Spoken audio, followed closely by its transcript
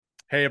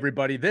Hey,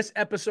 everybody. This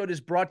episode is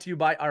brought to you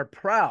by our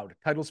proud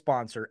title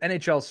sponsor,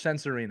 NHL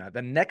Sense Arena,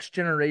 the next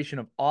generation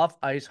of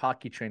off-ice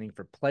hockey training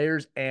for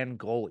players and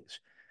goalies.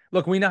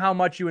 Look, we know how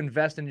much you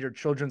invest in your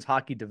children's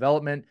hockey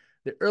development,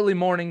 the early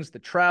mornings, the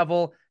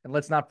travel, and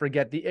let's not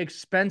forget the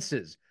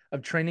expenses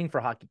of training for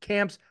hockey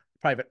camps,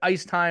 private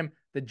ice time,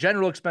 the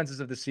general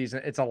expenses of the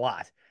season. It's a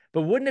lot.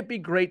 But wouldn't it be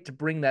great to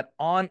bring that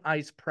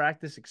on-ice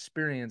practice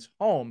experience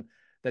home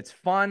that's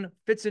fun,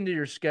 fits into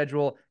your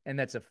schedule, and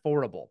that's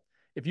affordable?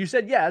 If you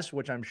said yes,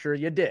 which I'm sure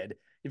you did,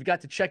 you've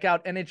got to check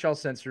out NHL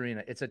Sense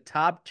Arena. It's a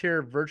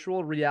top-tier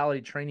virtual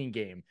reality training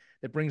game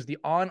that brings the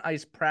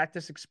on-ice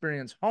practice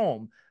experience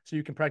home so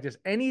you can practice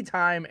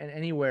anytime and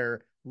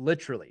anywhere,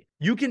 literally.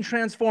 You can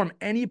transform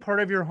any part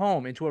of your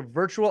home into a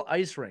virtual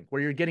ice rink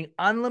where you're getting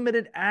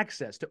unlimited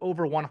access to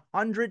over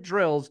 100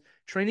 drills,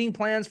 training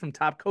plans from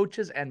top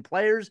coaches and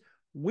players,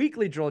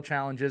 weekly drill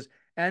challenges,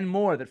 and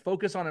more that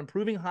focus on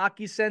improving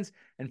hockey sense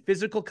and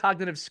physical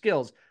cognitive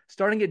skills,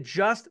 starting at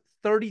just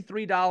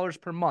 $33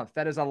 per month.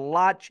 That is a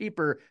lot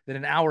cheaper than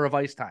an hour of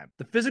ice time.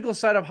 The physical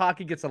side of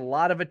hockey gets a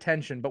lot of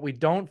attention, but we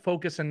don't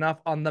focus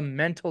enough on the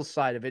mental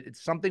side of it.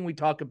 It's something we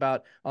talk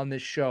about on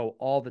this show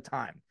all the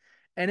time.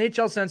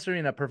 NHL Sense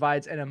Arena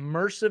provides an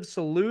immersive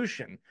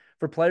solution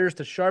for players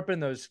to sharpen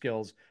those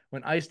skills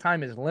when ice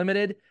time is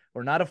limited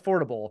or not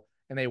affordable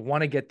and they want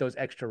to get those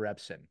extra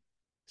reps in.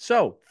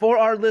 So, for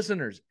our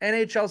listeners,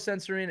 NHL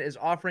Sense Arena is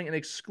offering an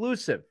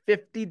exclusive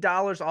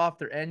 $50 off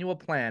their annual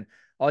plan.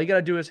 All you got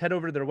to do is head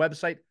over to their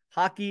website,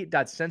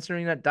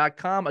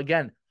 hockey.sensearena.com.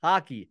 Again,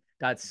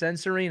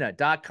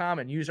 hockey.sensearena.com,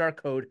 and use our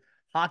code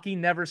Hockey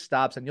Never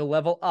Stops, and you'll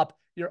level up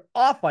your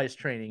off-ice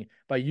training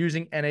by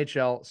using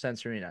NHL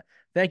Sense Arena.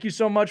 Thank you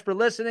so much for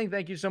listening.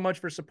 Thank you so much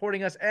for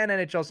supporting us and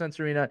NHL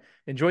Sense Arena.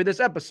 Enjoy this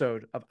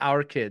episode of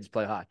Our Kids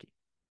Play Hockey.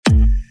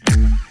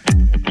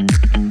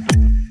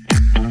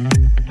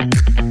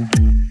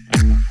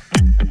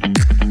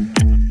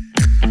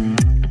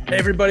 Hey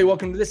everybody,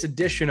 welcome to this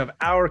edition of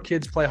Our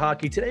Kids Play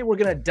Hockey. Today we're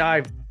going to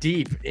dive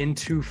deep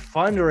into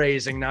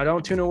fundraising. Now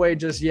don't tune away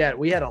just yet.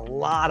 We had a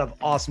lot of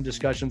awesome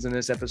discussions in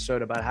this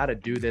episode about how to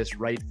do this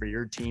right for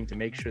your team to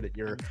make sure that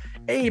you're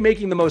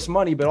making the most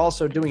money, but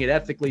also doing it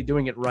ethically,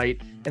 doing it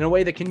right in a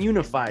way that can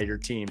unify your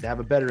team to have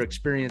a better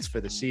experience for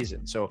the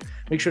season. So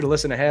make sure to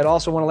listen ahead.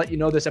 Also want to let you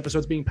know this episode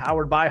is being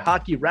powered by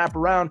Hockey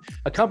Wraparound,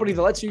 a company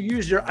that lets you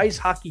use your ice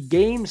hockey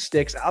game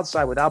sticks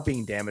outside without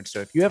being damaged. So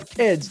if you have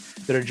kids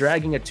that are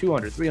dragging a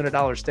 $200,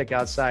 $300 stick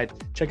outside,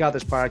 check out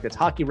this product. It's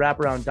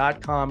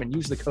hockeywraparound.com and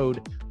use the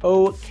code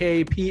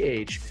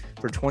OKPH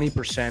for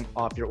 20%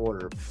 off your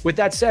order. With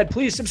that said,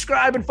 please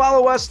subscribe and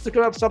follow us. Look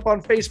us up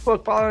on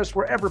Facebook, follow us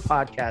wherever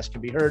podcasts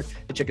can be heard,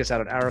 and check us out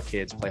at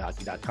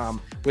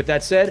ourkidsplayhockey.com. With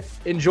that said,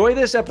 enjoy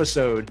this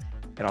episode,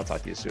 and I'll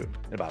talk to you soon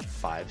in about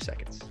 5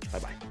 seconds.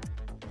 Bye-bye.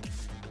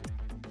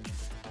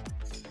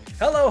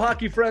 Hello,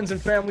 hockey friends and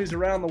families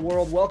around the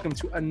world. Welcome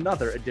to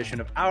another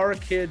edition of Our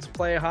Kids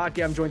Play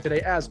Hockey. I'm joined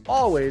today, as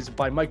always,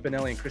 by Mike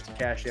Benelli and Christy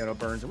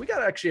Casciano-Burns. And we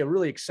got actually a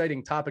really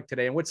exciting topic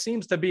today, and what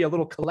seems to be a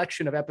little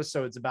collection of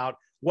episodes about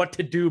what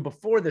to do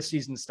before the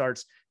season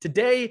starts.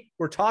 Today,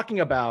 we're talking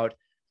about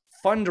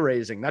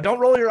fundraising. Now, don't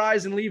roll your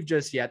eyes and leave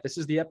just yet. This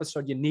is the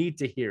episode you need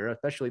to hear,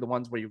 especially the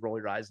ones where you roll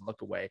your eyes and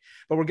look away.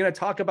 But we're going to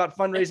talk about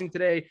fundraising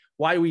today,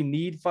 why we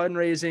need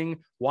fundraising,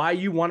 why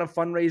you want to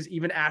fundraise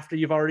even after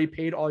you've already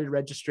paid all your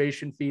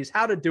registration fees,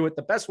 how to do it,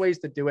 the best ways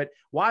to do it,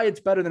 why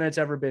it's better than it's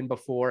ever been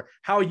before,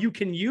 how you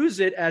can use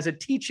it as a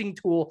teaching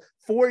tool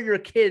for your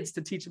kids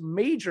to teach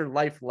major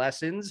life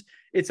lessons.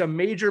 It's a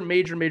major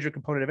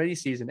component of any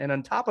season. And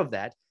on top of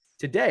that,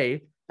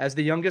 today, as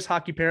the youngest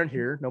hockey parent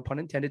here, no pun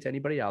intended to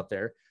anybody out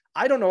there,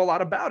 I don't know a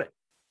lot about it.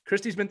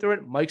 Christy's been through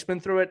it, Mike's been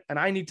through it, and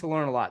I need to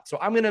learn a lot. So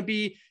I'm going to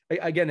be,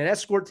 again, an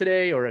escort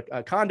today, or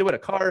a conduit, a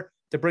car,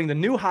 to bring the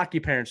new hockey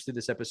parents to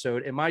this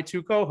episode. And my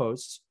two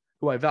co-hosts,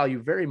 who I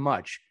value very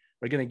much,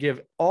 are going to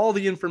give all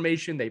the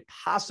information they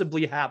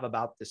possibly have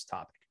about this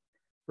topic,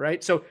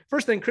 right? So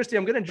first thing, Christy,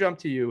 I'm going to jump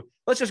to you.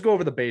 Let's just go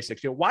over the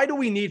basics. Why do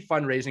we need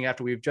fundraising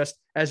after we've just,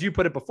 as you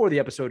put it before the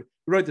episode,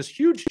 we wrote this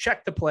huge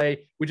check to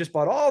play. We just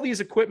bought all these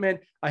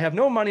equipment. I have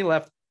no money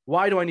left.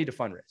 Why do I need to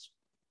fundraise?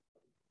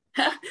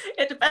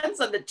 It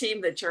depends on the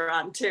team that you're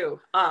on too.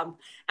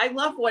 I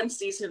love one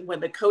season when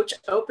the coach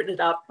opened it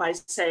up by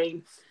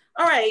saying,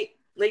 all right,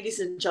 ladies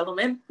and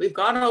gentlemen, we've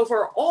gone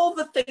over all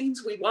the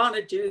things we want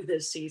to do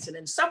this season.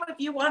 And some of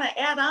you want to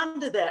add on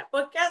to that,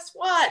 but guess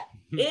what?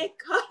 It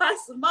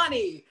costs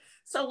money.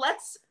 So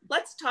let's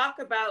talk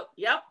about,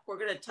 we're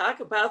going to talk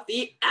about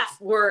the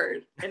F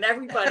word. And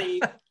everybody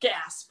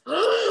gasp.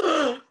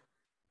 No,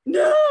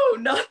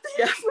 not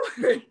the F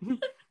word.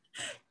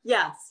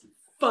 Yes.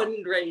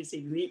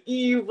 Fundraising, the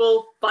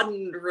evil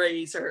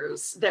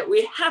fundraisers that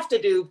we have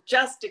to do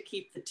just to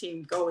keep the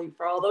team going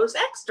for all those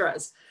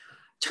extras.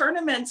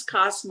 Tournaments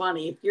cost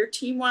money. If your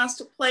team wants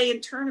to play in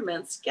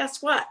tournaments,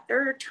 guess what?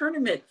 There are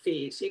tournament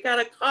fees. You got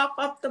to cough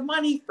up the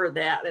money for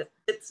that.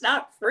 It's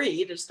not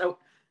free. Just don't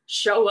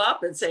show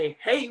up and say,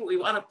 hey, we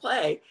want to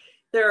play.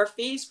 There are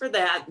fees for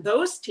that.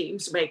 Those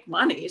teams make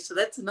money. So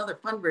that's another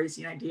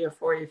fundraising idea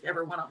for you. If you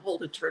ever want to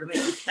hold a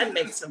tournament, you can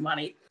make some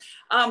money.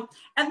 And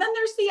then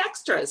there's the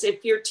extras.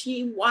 If your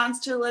team wants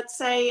to, let's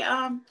say,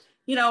 have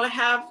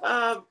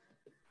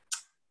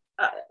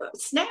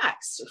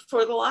snacks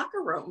for the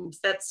locker rooms,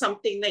 that's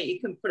something that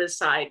you can put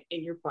aside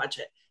in your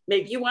budget.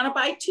 Maybe you want to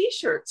buy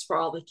t-shirts for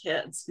all the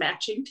kids,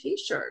 matching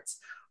t-shirts,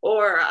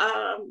 or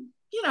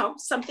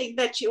something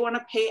that you want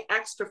to pay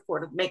extra for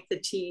to make the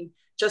team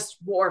just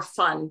more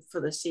fun for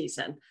the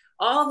season.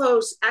 All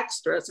those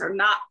extras are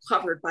not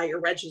covered by your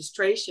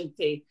registration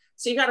fee.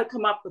 So you got to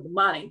come up with the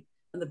money.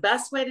 And the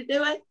best way to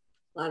do it,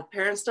 a lot of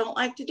parents don't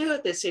like to do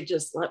it. They say,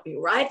 just let me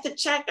write the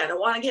check. I don't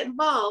want to get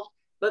involved.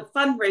 But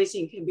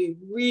fundraising can be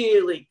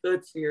really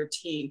good for your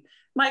team.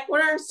 Mike,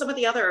 what are some of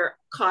the other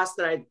costs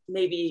that I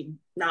maybe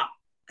not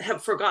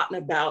have forgotten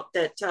about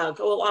that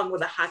go along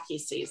with a hockey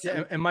season?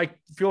 Yeah, and Mike,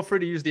 feel free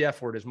to use the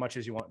F word as much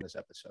as you want in this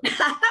episode.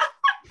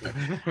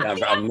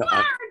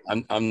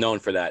 I'm known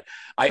for that.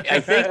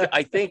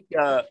 I think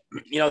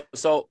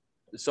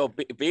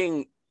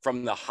being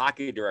from the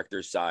hockey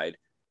director's side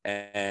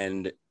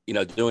and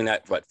doing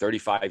that for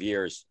 35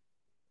 years,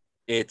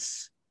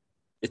 there's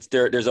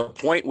a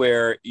point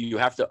where you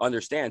have to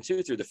understand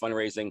too, through the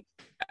fundraising,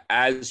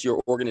 as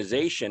your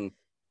organization,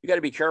 you got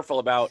to be careful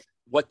about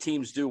what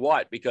teams do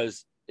what,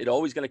 because it's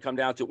always going to come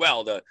down to,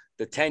 well, the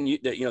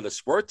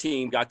sport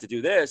team got to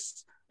do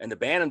this and the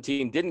Bantam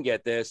team didn't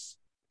get this.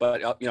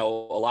 But, a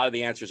lot of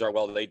the answers are,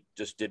 well, they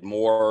just did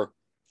more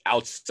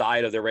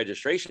outside of their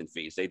registration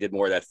fees. They did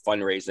more of that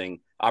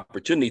fundraising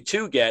opportunity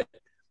to get,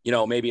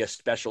 maybe a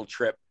special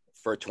trip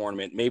for a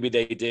tournament. Maybe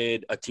they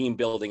did a team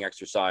building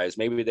exercise.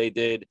 Maybe they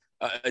did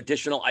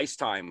additional ice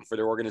time for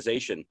their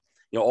organization.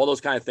 All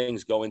those kind of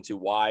things go into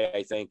why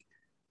I think,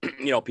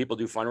 people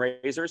do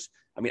fundraisers.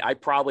 I mean, I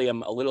probably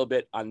am a little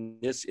bit in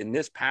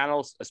this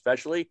panel,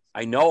 especially.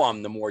 I know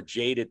I'm the more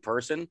jaded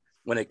person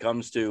when it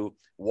comes to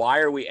why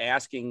are we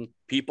asking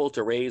people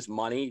to raise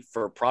money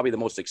for probably the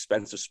most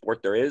expensive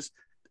sport there is.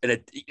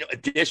 And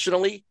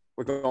additionally,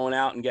 we're going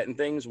out and getting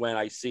things when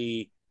I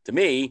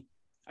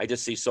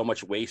just see so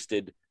much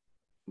wasted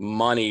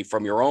money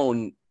from your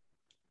own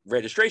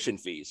registration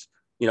fees,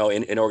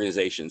 in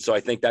organizations. So I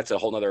think that's a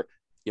whole nother,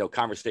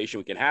 conversation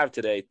we can have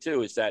today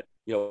too, is that,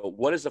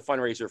 what is the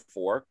fundraiser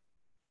for?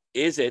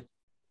 Is it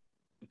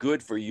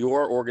good for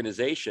your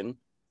organization?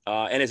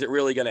 And is it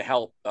really going to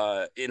help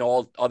in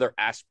all other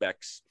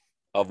aspects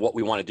of what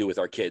we want to do with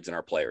our kids and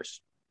our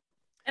players?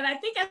 And I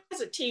think as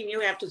a team,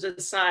 you have to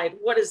decide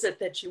what is it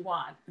that you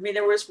want. I mean,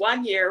 there was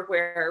one year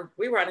where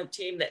we were on a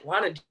team that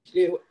wanted to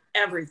do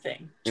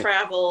everything,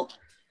 travel,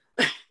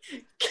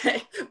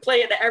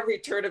 play in every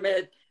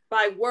tournament,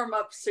 buy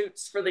warm-up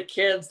suits for the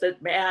kids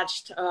that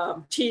matched,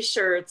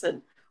 t-shirts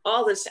and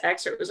all this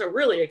extra. It was a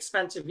really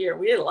expensive year.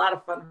 We did a lot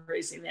of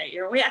fundraising that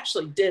year, and we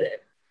actually did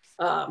it.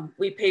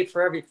 We paid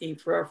for everything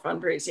for our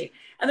fundraising.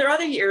 And there are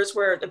other years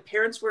where the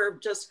parents were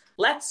just,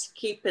 let's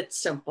keep it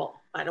simple.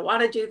 I don't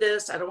want to do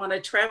this. I don't want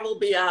to travel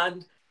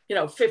beyond,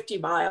 50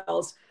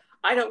 miles.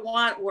 I don't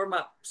want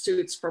warm-up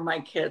suits for my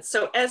kids.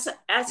 So as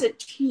a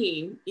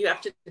team, you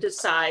have to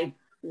decide,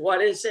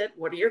 what is it?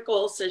 What are your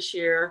goals this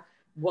year?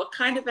 What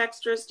kind of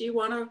extras do you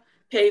want to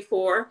pay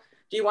for?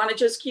 Do you want to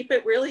just keep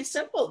it really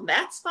simple? And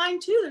that's fine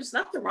too. There's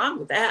nothing wrong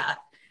with that.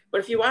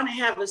 But if you want to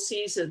have a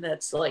season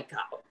that's like,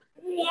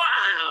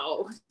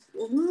 wow,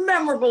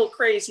 memorable,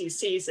 crazy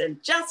season,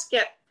 just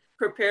get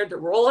prepared to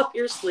roll up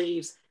your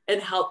sleeves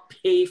and help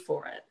pay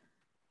for it.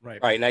 Right.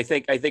 And I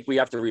think we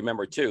have to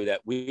remember too,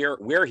 that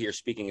we're here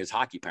speaking as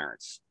hockey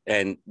parents,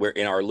 and we're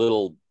in our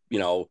little,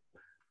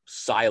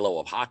 silo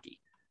of hockey.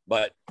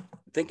 But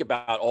think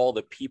about all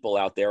the people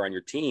out there on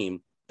your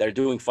team that are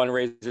doing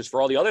fundraisers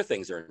for all the other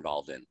things they're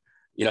involved in.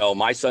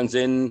 My son's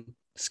in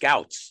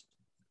Scouts.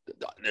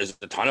 There's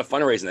a ton of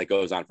fundraising that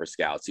goes on for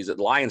Scouts. He's at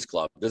Lions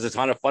Club. There's a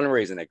ton of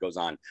fundraising that goes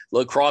on. The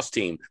lacrosse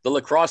team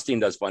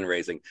does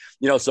fundraising.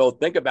 So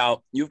think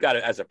about, you've got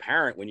to, as a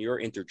parent, when you're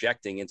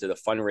interjecting into the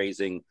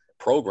fundraising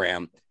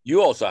program,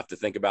 you also have to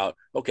think about,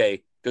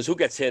 okay, because who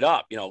gets hit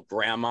up?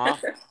 Grandma,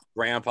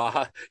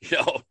 grandpa,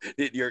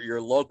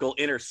 your local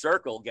inner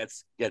circle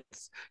gets hit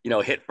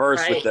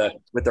first, right,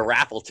 with the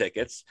raffle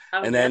tickets.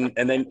 And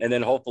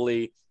then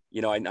hopefully,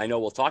 I know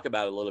we'll talk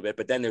about it a little bit,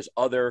 but then there's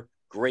other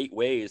great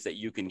ways that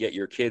you can get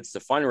your kids to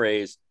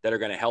fundraise that are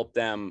going to help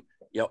them,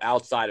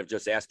 outside of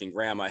just asking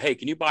grandma, hey,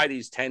 can you buy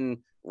these 10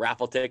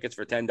 raffle tickets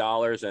for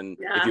 $10? And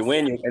if you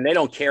win, and they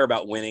don't care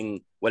about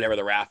winning whatever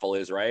the raffle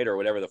is, right, or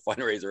whatever the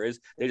fundraiser is,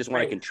 they just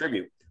want to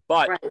contribute.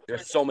 But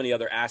there's so many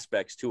other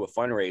aspects to a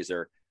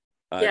fundraiser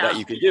that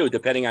you can do,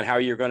 depending on how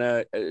you're going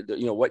to,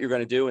 what you're going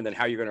to do, and then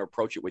how you're going to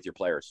approach it with your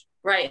players.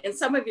 Right. And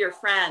some of your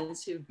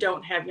friends who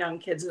don't have young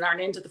kids and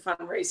aren't into the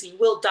fundraising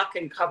will duck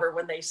and cover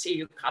when they see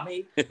you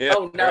coming.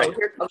 Oh, no, right.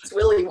 Here comes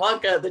Willy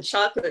Wonka, the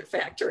chocolate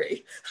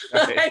factory.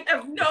 Right. I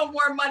have no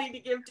more money to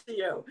give to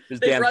you. This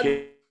damn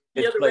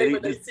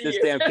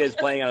kid's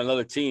playing on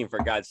another team, for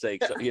God's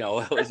sake. So,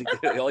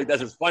 all he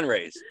does is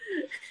fundraise.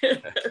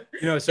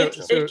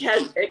 It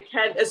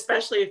can,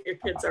 especially if your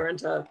kids are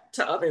into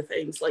other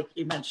things, like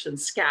you mentioned,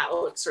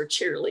 scouts or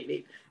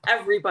cheerleading.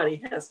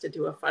 Everybody has to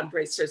do a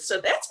fundraiser. So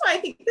that's why I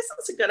think this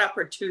is a good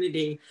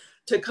opportunity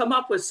to come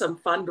up with some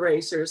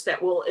fundraisers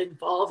that will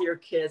involve your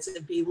kids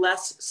and be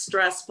less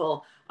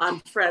stressful on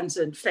friends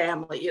and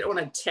family. You don't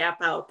want to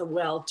tap out the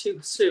well too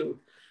soon.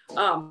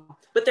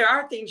 But there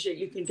are things that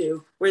you can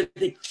do where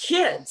the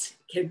kids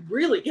can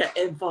really get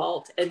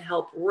involved and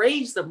help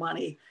raise the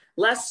money,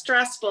 less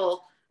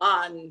stressful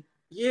on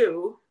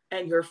you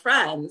and your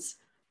friends,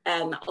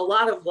 and a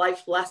lot of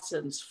life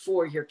lessons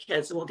for your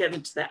kids. And we'll get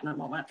into that in a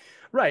moment.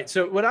 Right.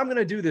 So what I'm going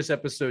to do this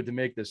episode to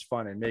make this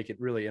fun and make it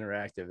really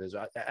interactive is,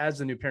 as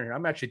the new parent here,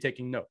 I'm actually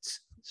taking notes.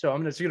 So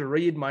I'm just going to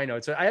read my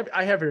notes. I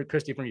have here,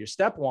 Christy, from you.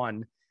 Step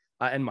one,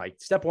 and Mike,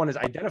 step one is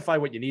identify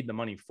what you need the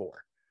money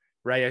for.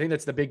 Right. I think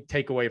that's the big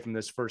takeaway from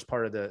this first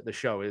part of the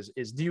show is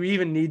do you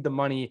even need the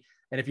money?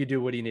 And if you do,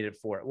 what do you need it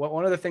for? Well,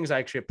 one of the things I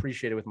actually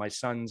appreciated with my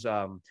son's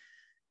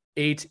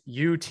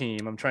 8U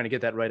team, I'm trying to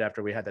get that right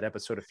after we had that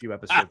episode a few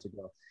episodes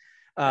ago,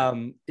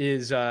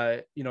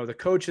 the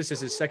coach, this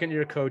is his second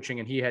year coaching.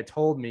 And he had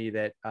told me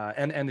that,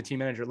 and the team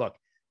manager, look,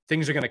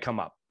 things are going to come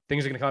up.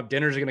 Things are going to come up.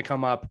 Dinners are going to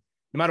come up.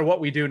 No matter what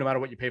we do, no matter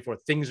what you pay for,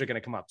 things are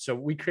going to come up. So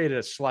we created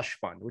a slush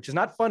fund, which is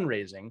not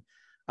fundraising.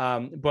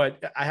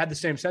 But I had the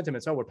same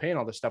sentiments. Oh, we're paying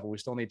all this stuff, but we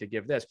still need to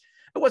give this.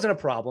 It wasn't a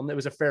problem. It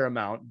was a fair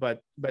amount, but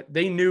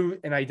they knew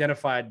and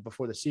identified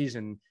before the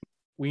season,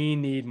 we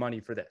need money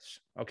for this.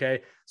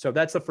 Okay. So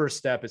that's the first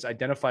step, is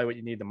identify what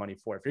you need the money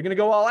for. If you're going to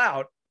go all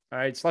out, all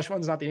right, slush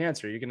fund's not the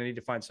answer. You're going to need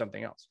to find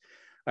something else.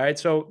 All right.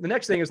 So the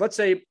next thing is, let's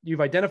say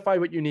you've identified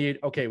what you need.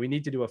 Okay. We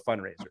need to do a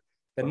fundraiser.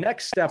 The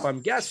next step,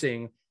 I'm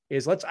guessing,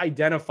 is let's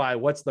identify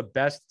what's the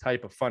best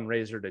type of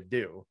fundraiser to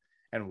do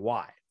and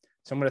why.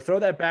 So I'm going to throw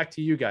that back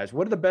to you guys.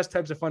 What are the best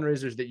types of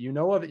fundraisers that you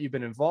know of, that you've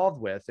been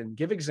involved with, and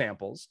give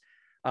examples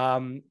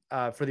for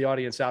the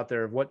audience out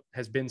there of what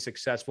has been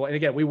successful. And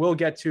again, we will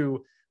get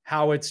to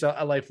how it's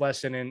a life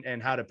lesson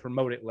and how to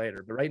promote it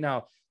later. But right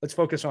now, let's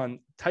focus on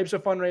types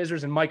of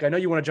fundraisers. And Mike, I know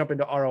you want to jump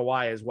into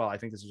ROI as well. I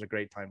think this is a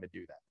great time to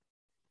do that.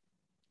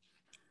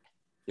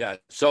 Yeah.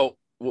 So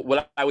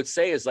what I would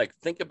say is, like,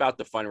 think about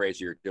the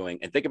fundraiser you're doing,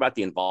 and think about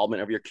the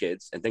involvement of your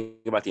kids, and think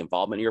about the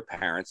involvement of your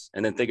parents.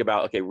 And then think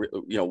about, okay,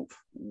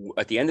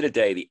 at the end of the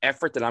day, the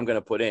effort that I'm going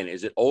to put in,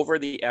 is it over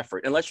the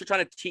effort? Unless you're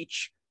trying to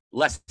teach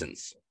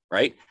lessons,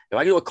 right? If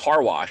I do a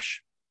car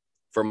wash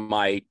for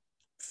my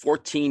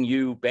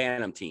 14U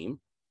Bantam team,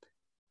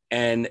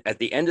 and at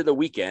the end of the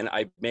weekend,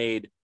 I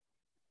made,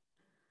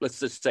 let's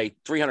just say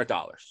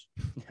 $300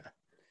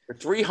 for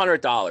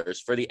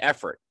 $300 for the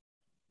effort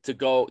to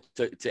go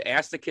to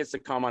ask the kids to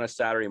come on a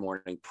Saturday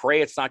morning,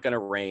 pray it's not going to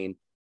rain,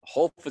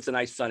 hope it's a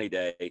nice sunny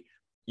day.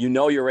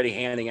 You're already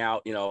handing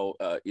out,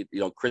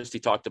 Christy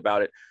talked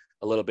about it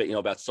a little bit,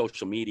 about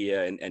social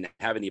media and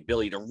having the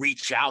ability to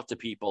reach out to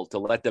people to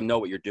let them know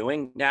what you're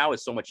doing now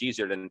is so much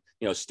easier than,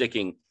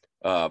 sticking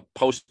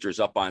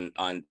posters up on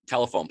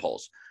telephone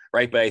poles.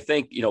 Right. But I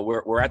think,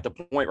 we're at the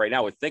point right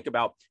now where think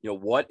about,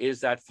 what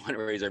is that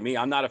fundraiser?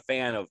 I'm not a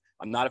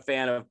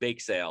fan of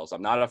bake sales.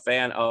 I'm not a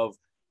fan of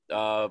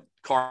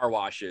car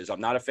washes. I'm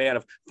not a fan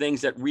of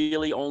things that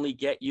really only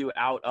get you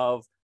out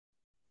of,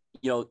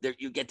 you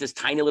get this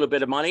tiny little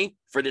bit of money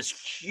for this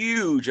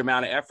huge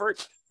amount of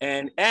effort.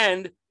 And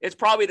it's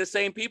probably the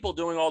same people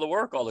doing all the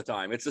work all the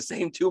time. It's the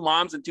same 2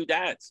 moms and 2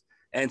 dads.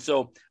 And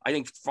so I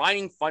think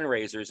finding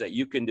fundraisers that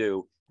you can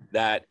do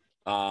that,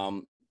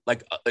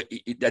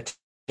 that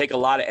take a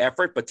lot of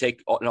effort, but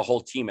take a whole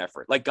team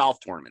effort, like golf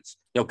tournaments.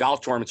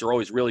 Golf tournaments are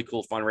always really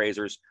cool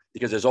fundraisers,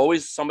 because there's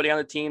always somebody on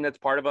the team that's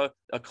part of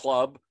a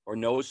club, or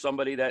knows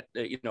somebody that,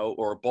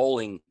 or a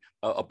bowling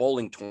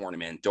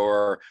tournament,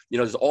 or,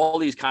 there's all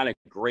these kind of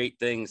great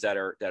things that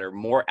are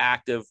more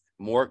active,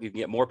 you can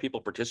get more people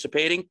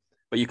participating,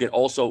 but you can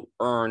also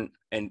earn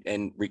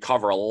and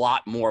recover a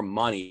lot more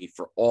money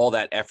for all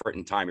that effort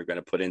and time you're going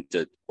to put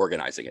into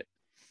organizing it.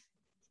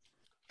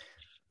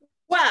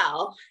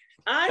 Well,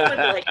 I would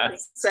like to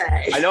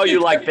say, I know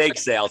you like bake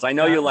sales. I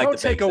know you like the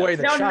take away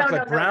the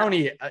chocolate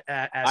brownie.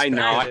 I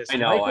know.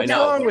 What's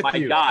wrong with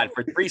you? My God,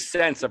 for 3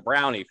 cents a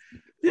brownie,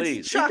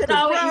 please. You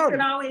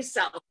can always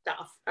sell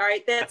stuff. All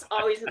right, that's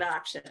always an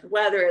option.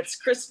 Whether it's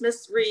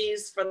Christmas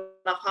wreaths for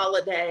the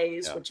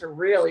holidays, which are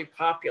really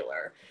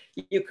popular.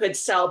 You could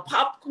sell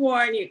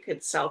popcorn. You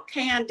could sell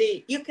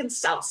candy. You can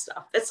sell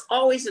stuff. That's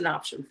always an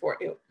option for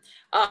you.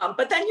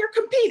 But then you're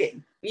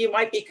competing. You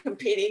might be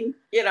competing,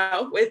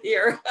 with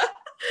your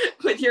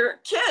with your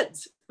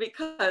kids,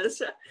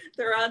 because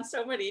they're on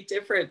so many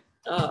different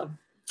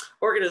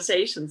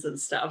organizations and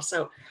stuff.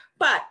 So,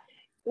 but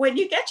when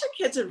you get your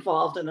kids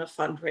involved in a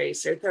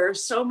fundraiser, there are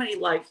so many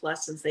life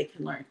lessons they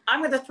can learn. I'm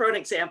going to throw an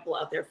example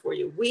out there for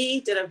you.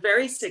 We did a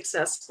very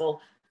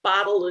successful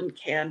bottle and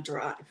can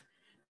drive.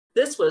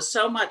 This was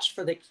so much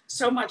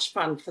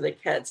fun for the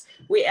kids.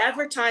 We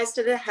advertised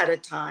it ahead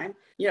of time.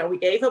 We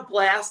gave a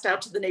blast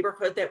out to the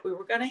neighborhood that we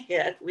were going to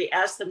hit. We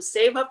asked them,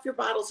 save up your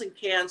bottles and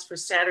cans for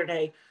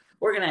Saturday.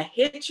 We're going to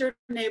hit your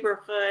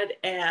neighborhood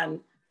and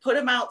put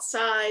them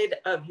outside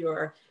of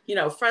your,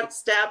 front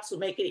steps. Will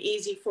make it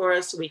easy for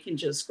us so we can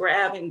just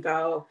grab and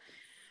go.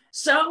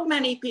 So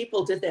many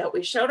people did that.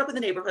 We showed up in the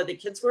neighborhood. The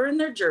kids were in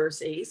their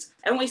jerseys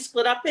and we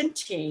split up in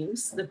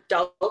teams. The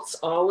adults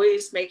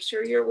always make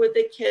sure you're with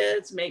the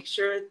kids, make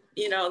sure,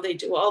 they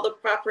do all the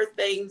proper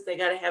things. They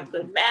got to have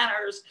good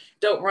manners.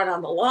 Don't run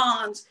on the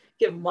lawns.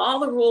 Give them all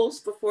the rules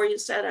before you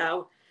set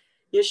out.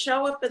 You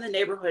show up in the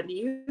neighborhood,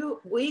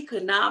 we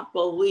could not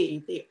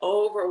believe the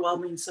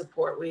overwhelming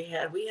support we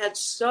had. We had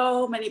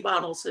so many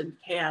bottles and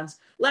cans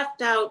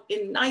left out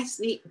in nice,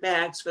 neat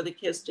bags for the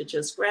kids to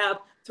just grab,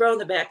 throw in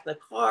the back of the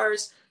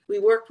cars. We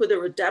worked with a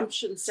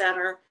redemption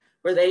center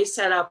where they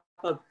set up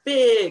a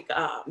big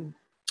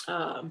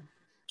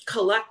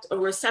a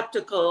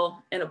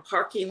receptacle in a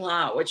parking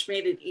lot, which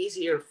made it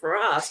easier for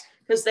us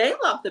because they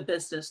love the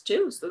business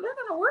too. So they're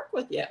going to work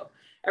with you.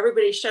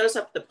 Everybody shows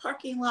up at the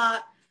parking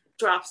lot,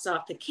 drops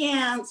off the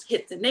cans,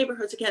 hit the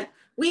neighborhoods again.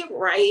 We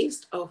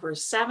raised over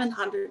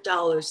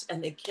 $700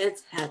 and the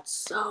kids had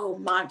so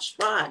much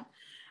fun.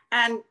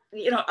 And,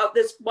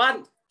 this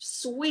one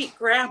sweet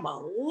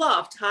grandma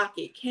loved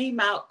hockey, came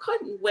out,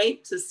 couldn't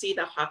wait to see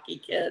the hockey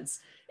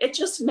kids. It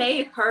just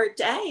made her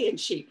day. And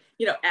she,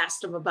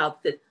 asked them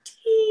about the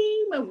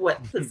team and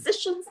what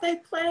positions they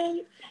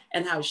played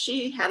and how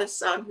she had a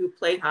son who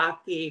played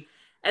hockey.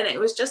 And it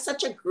was just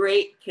such a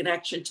great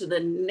connection to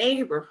the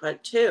neighborhood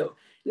too.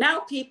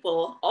 Now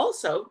people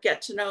also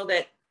get to know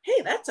that,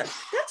 hey,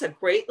 that's a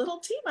great little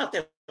team out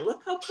there.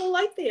 Look how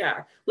polite they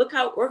are. Look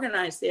how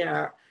organized they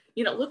are.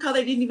 Look how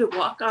they didn't even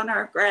walk on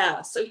our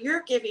grass. So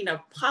you're giving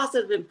a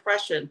positive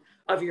impression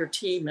of your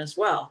team as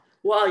well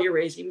while you're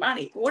raising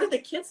money. What are the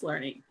kids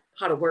learning?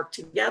 How to work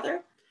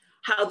together,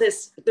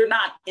 they're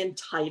not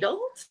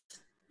entitled.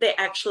 They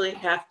actually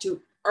have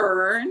to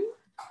earn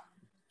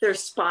their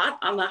spot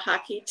on the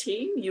hockey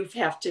team.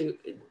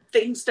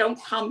 Things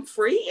don't come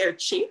free or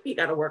cheap. You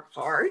got to work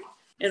hard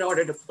in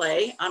order to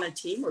play on a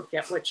team or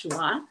get what you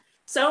want.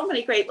 So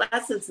many great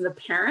lessons. And the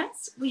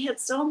parents, we had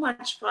so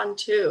much fun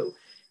too.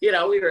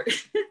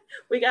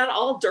 We got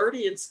all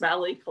dirty and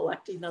smelly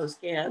collecting those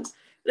cans.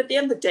 But at the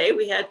end of the day,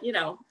 we had,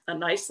 a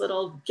nice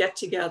little get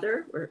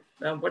together where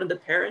one of the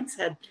parents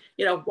had,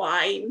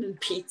 wine and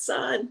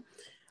pizza. And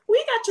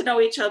we got to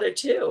know each other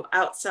too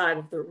outside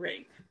of the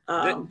rink.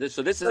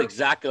 So this is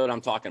exactly what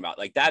I'm talking about.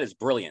 Like, that is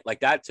brilliant.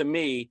 Like, that to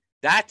me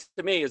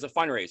is a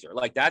fundraiser.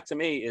 Like, that to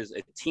me is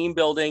a team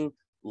building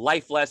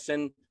life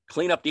lesson.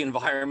 Clean up the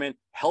environment,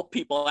 help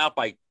people out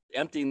by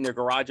emptying their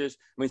garages.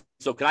 I mean,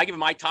 so can I give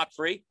my top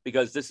three?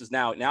 Because this is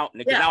now I got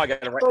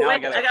to write.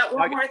 I got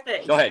one more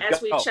thing. Go ahead. As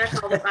we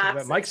check all the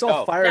boxes. Mike's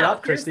all fired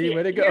up, Christy.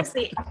 Way to go.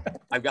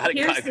 I got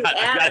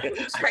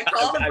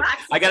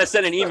to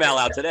send an email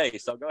out today.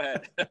 So go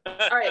ahead.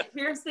 All right.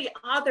 Here's the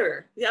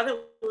other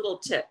little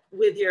tip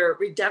with your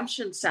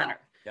redemption center.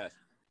 Yes.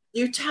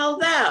 You tell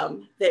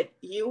them that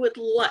you would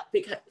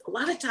because a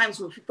lot of times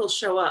when people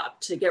show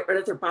up to get rid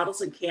of their bottles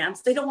and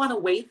cans, they don't want to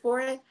wait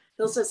for it.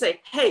 They'll just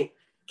say, hey,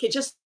 can you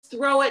just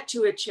throw it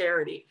to a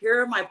charity?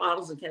 Here are my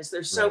bottles and cans.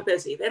 They're so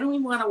busy. They don't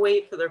even want to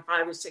wait for their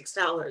 $5 or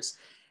 $6.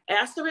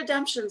 Ask the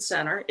redemption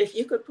center if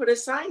you could put a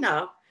sign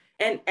up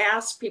and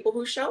ask people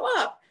who show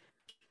up.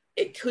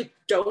 It could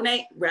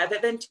donate rather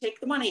than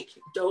take the money.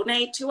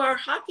 Donate to our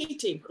hockey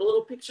team. Put a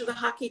little picture of the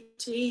hockey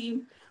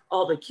team.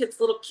 All the kids'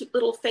 cute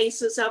little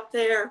faces up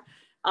there.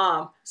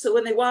 So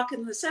when they walk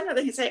in the center,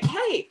 they can say,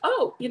 hey,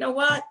 you know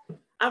what?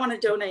 I want to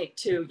donate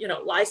to,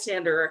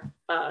 Lysander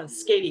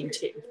skating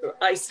team, or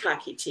ice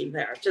hockey team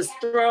there. Just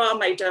throw all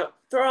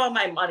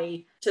my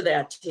money to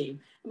that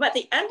team. But at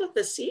the end of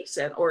the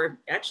season, or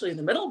actually in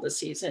the middle of the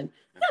season,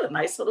 you got a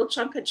nice little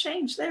chunk of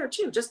change there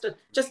too. Just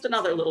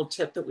another little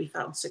tip that we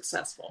found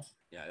successful.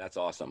 Yeah, that's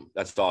awesome.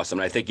 That's awesome.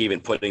 And I think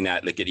even putting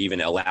that, like, even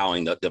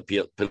allowing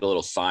the put a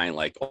little sign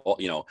like,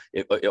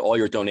 if all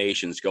your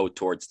donations go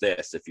towards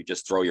this. If you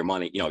just throw your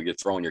money, you're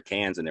throwing your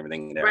cans and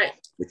everything there. Right.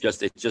 It's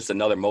just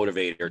another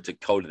motivator to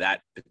go to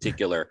that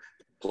particular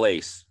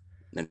place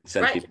and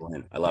send people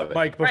in. I love it.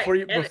 Mike, before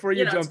you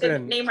jump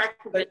in, name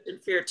recognition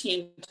for your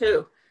team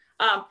too.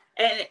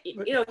 And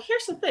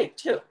here's the thing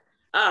too.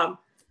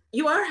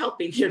 You are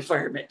helping the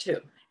environment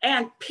too,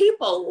 and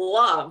people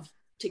love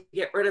to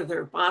get rid of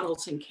their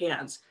bottles and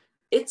cans.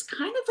 It's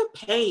kind of a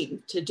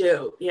pain to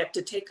do. You have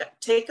to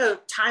take a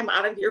time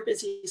out of your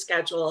busy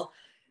schedule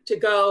to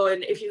go,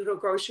 and if you go to a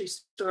grocery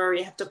store,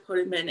 you have to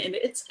put them in, and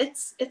it's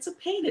a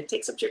pain. It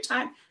takes up your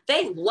time.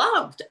 They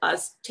loved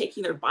us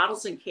taking their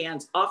bottles and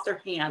cans off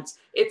their hands.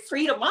 It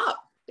freed them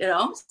up,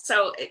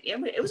 so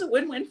it was a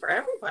win-win for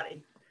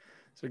everybody.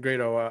 It's a great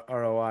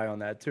ROI on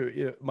that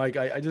too. Mike,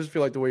 I just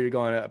feel like the way you're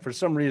going, for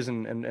some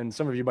reason, and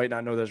some of you might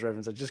not know this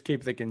reference, I just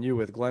keep thinking you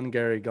with Glenn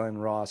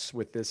Ross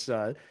with this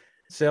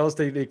sales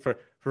technique for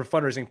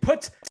fundraising.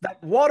 Put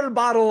that water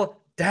bottle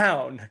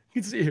down.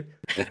 You can see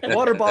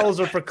water bottles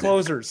are for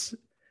closers,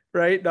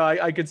 right? No,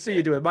 I could see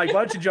you do it. Mike,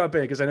 why don't you jump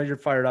in? Because I know you're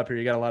fired up here.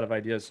 You got a lot of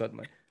ideas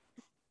suddenly.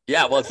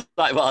 Yeah, well, it's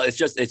not, well, it's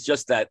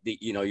just that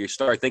you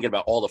start thinking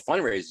about all the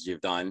fundraisers you've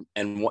done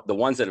and the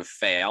ones that have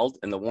failed,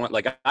 and the one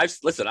like I've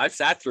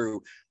sat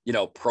through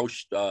pro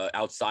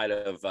outside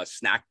of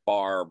snack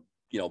bar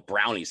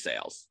brownie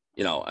sales,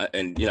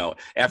 and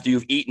after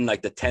you've eaten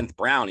like the 10th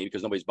brownie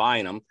because nobody's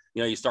buying them,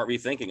 you start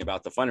rethinking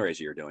about the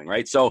fundraiser you're doing,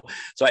 right? So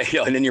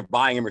and then you're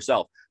buying them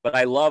yourself. But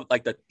I love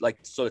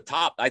so the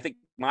top. I think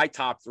my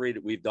top three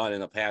that we've done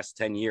in the past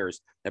 10 years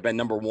have been,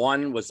 number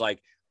one was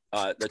like.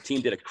 The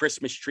team did a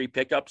Christmas tree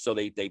pickup. So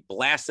they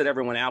blasted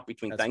everyone out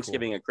between That's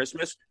Thanksgiving cool. and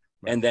Christmas.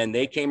 Right. And then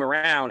they came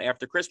around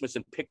after Christmas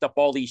and picked up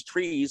all these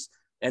trees.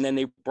 And then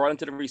they brought them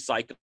to the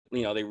recycle.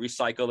 They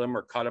recycled them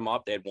or cut them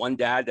up. They had one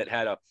dad that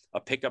had a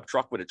pickup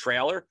truck with a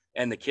trailer,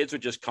 and the kids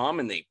would just come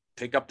and they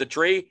pick up the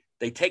tree.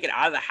 They take it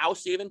out of the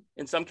house, even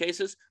in some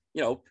cases,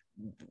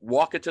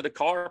 walk it to the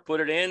car, put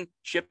it in,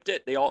 shipped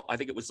it. I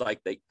think it was like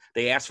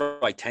they asked for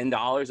like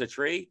 $10 a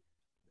tree.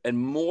 And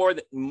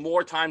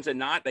more times than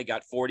not, they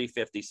got $40,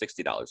 $50,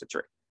 $60 a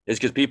tree. It's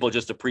because people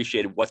just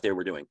appreciated what they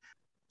were doing.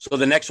 So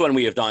the next one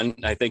we have done,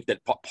 I think that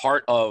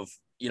part of,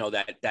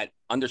 that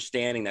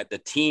understanding that the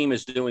team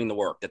is doing the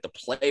work, that the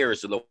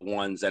players are the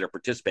ones that are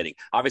participating.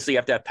 Obviously, you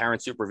have to have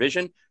parent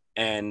supervision.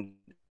 And,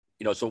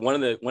 so one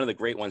of the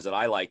great ones that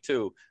I like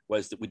too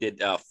was that we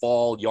did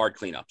fall yard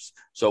cleanups.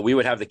 So we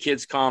would have the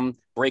kids come,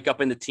 break up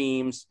into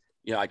teams.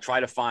 I try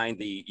to find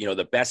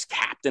the best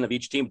captain of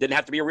each team. Didn't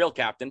have to be a real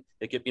captain.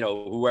 It could,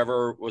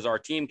 whoever was our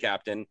team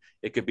captain.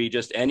 It could be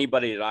just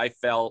anybody that I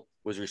felt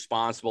was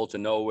responsible to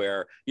know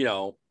where,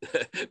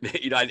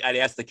 I'd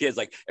ask the kids,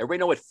 like, everybody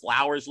know what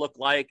flowers look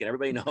like, and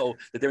everybody know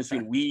the difference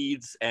between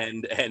weeds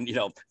and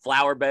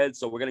flower beds.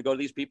 So we're going to go to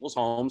these people's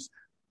homes.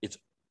 It's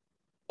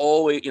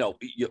always,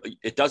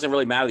 it doesn't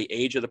really matter the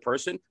age of the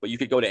person, but you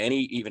could go to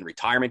any, even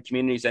retirement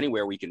communities,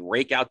 anywhere where you can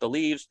rake out the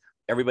leaves.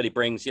 Everybody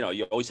brings, you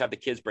always have the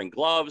kids bring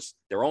gloves,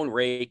 their own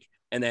rake.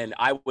 And then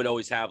I would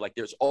always have, like,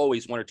 there's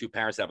always one or two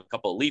parents that have a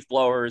couple of leaf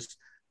blowers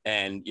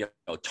and,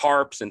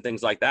 tarps and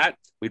things like that.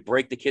 We'd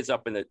break the kids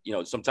up in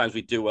the, sometimes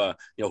we do,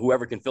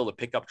 whoever can fill the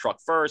pickup truck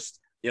first,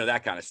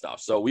 that kind of stuff.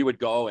 So we would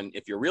go, and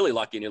if you're really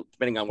lucky, and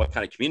depending on what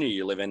kind of community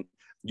you live in,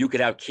 you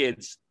could have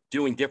kids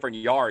doing different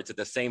yards at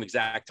the same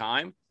exact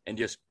time and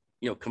just,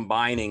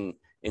 combining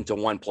into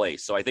one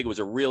place. So I think it was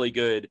a really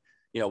good,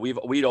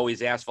 we'd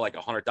always ask for like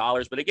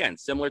 $100, but again,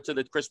 similar to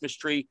the Christmas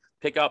tree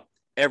pickup,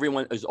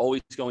 everyone is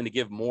always going to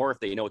give more if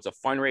they know it's a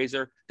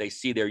fundraiser. They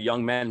see their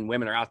young men and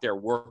women are out there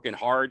working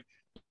hard.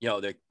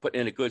 They're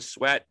putting in a good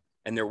sweat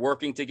and they're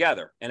working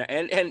together.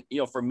 And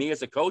for me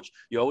as a coach,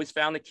 you always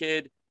found the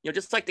kid,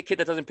 just like the kid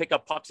that doesn't pick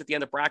up pucks at the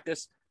end of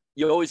practice.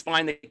 You always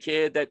find the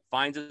kid that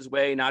finds his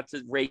way not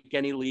to rake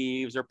any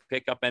leaves or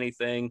pick up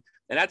anything.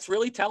 And that's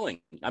really telling.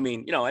 I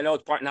mean, I know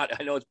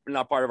it's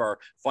not part of our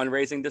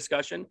fundraising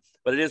discussion,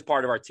 but it is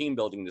part of our team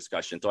building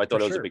discussion. So I thought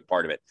it was a big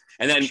part of it.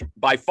 And then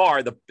by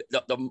far the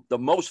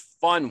most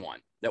fun one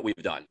that we've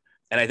done,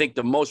 and I think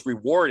the most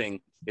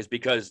rewarding, is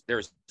because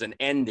there's an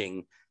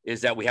ending,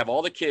 is that we have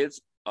all the kids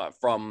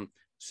from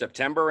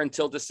September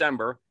until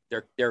December.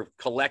 They're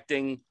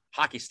collecting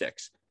hockey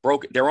sticks,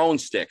 their own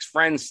sticks,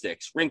 friends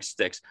sticks, rink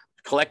sticks,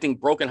 collecting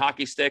broken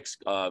hockey sticks,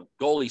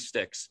 goalie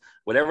sticks,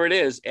 whatever it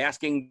is,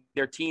 asking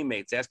their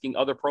teammates, asking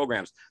other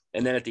programs.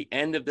 And then at the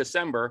end of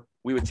December,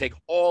 we would take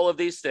all of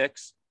these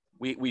sticks.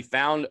 We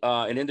found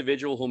an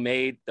individual who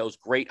made those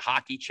great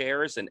hockey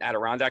chairs and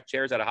Adirondack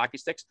chairs out of hockey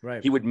sticks.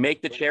 Right. He would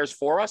make the chairs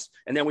for us,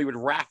 and then we would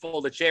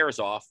raffle the chairs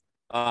off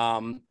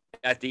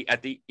at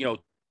the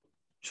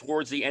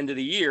towards the end of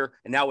the year,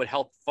 and that would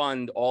help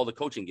fund all the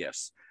coaching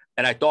gifts.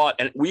 And I thought,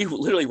 and we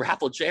literally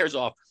raffled chairs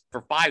off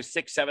for $500,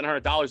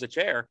 $600, $700 a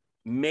chair,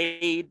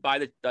 made by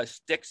the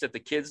sticks that the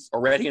kids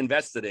already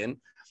invested in.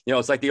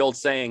 It's like the old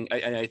saying,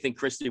 and I think,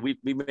 Christy, we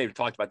may have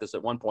talked about this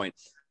at one point,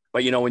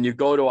 but when you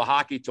go to a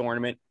hockey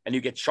tournament and you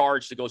get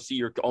charged to go see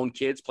your own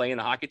kids play in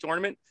the hockey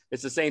tournament,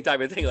 it's the same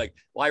type of thing. Like,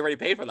 well, I already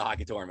paid for the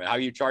hockey tournament. How are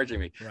you charging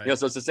me? Right.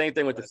 So it's the same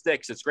thing with the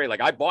sticks. It's great.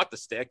 Like, I bought the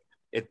stick,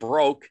 it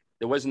broke.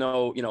 There was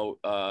no,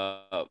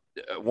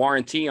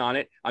 warranty on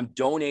it. I'm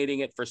donating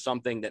it for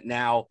something that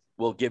now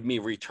will give me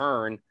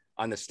return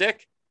on the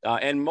stick.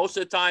 And most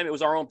of the time, it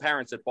was our own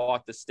parents that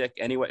bought the stick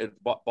anyway,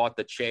 bought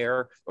the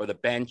chair or the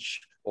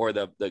bench or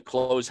the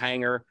clothes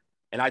hanger.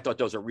 And I thought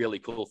those are really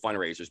cool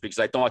fundraisers, because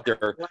I thought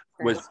there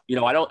was,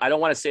 I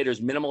don't want to say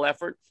there's minimal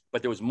effort,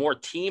 but there was more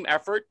team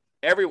effort.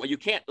 Everyone, you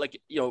can't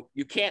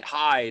you can't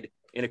hide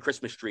in a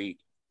Christmas tree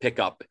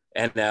pickup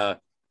and,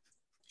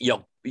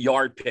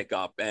 yard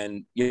pickup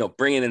and,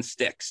 bringing in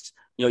sticks.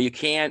 You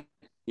can't,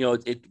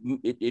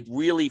 it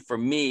really, for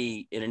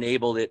me, it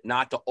enabled it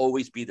not to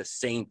always be the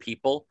same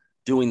people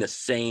doing the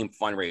same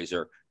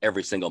fundraiser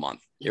every single month.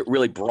 It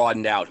really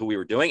broadened out who we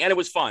were doing, and it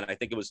was fun. I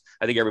think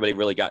everybody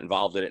really got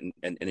involved in it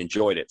and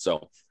enjoyed it.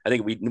 So I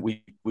think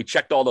we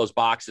checked all those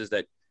boxes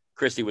that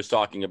Christy was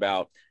talking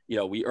about.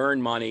 We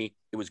earned money.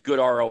 It was good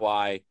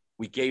ROI.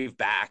 We gave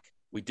back.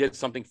 We did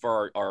something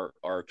for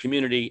our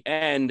community,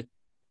 and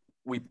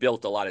we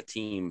built a lot of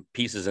team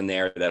pieces in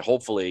there that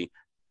hopefully,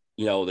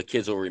 the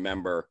kids will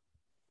remember,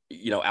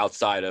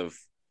 outside of,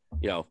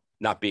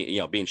 not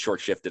being short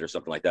shifted or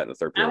something like that in the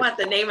third period. I want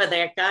the name of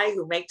that guy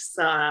who makes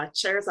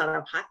chairs out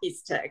of hockey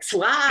sticks.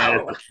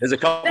 Wow. And there's a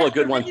couple of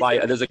good ones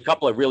there's a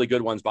couple of really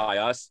good ones by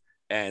us,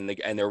 and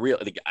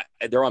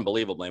they're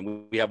unbelievable.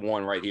 And we have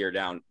one right here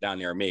down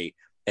near me,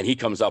 and he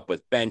comes up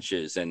with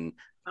benches and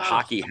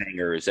hockey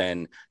hangers,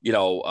 and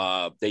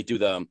they do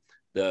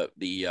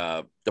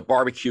the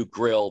barbecue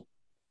grill,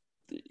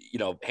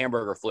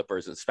 hamburger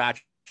flippers and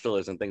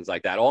spatulas and things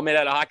like that, all made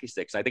out of hockey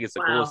sticks. I think it's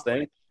the coolest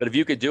thing. But if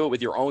you could do it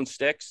with your own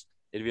sticks,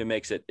 it even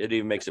makes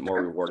it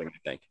more rewarding,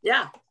 I think.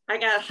 Yeah, I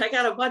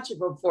got a bunch of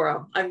them for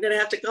him. I'm gonna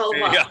have to call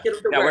them up. Get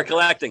them to work. We're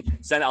collecting.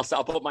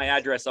 I'll put my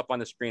address up on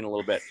the screen a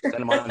little bit. Send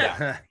them on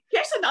down.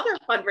 Here's another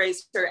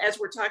fundraiser. As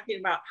we're talking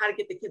about how to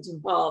get the kids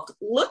involved,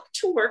 look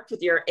to work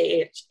with your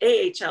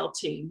AHL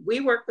team. We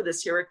work with the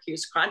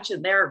Syracuse Crunch,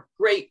 and they're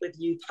great with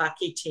youth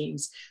hockey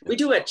teams. We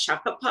do a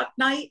Chuck-a-Puck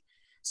night,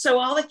 so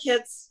all the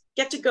kids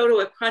get to go to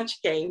a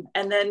Crunch game,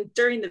 and then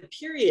during the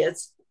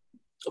periods,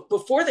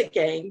 before the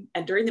game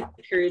and during the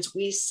periods,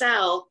 we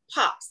sell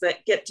pucks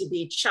that get to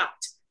be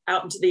chucked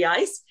out into the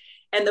ice.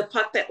 And the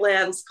puck that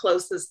lands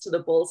closest to the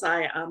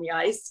bullseye on the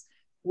ice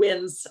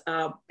wins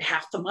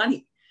half the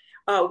money.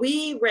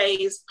 We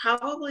raised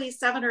probably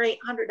 $700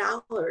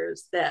 or $800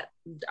 that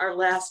our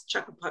last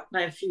Chuck-a-Puck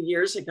night a few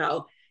years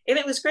ago. And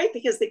it was great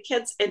because the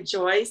kids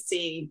enjoy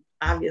seeing,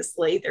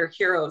 obviously, their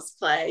heroes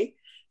play.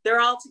 They're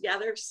all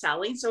together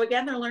selling. So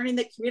again, they're learning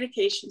the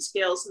communication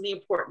skills and the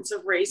importance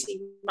of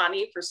raising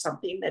money for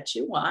something that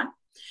you want.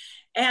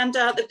 And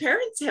the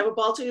parents have a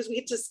ball too, because we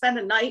get to spend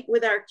a night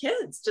with our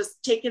kids,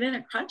 just taking in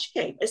a Crunch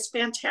game. It's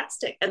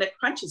fantastic. And the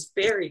Crunch is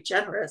very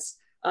generous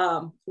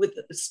with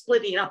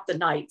splitting up the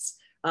nights.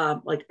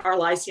 Like our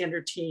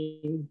Lysander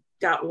team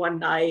got one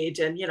night,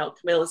 and,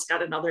 Camilla's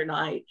got another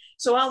night.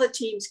 So all the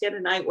teams get a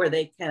night where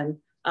they can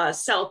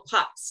sell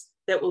pucks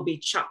that will be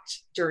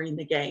chucked during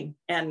the game.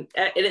 And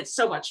it's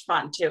so much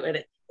fun too. And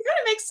it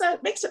kind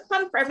of makes it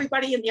fun for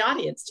everybody in the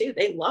audience too.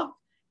 They love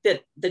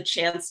the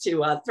chance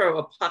to throw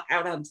a puck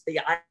out onto the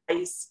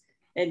ice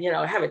and,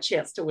 have a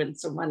chance to win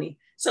some money.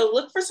 So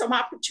look for some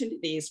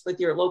opportunities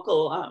with your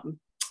local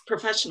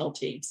professional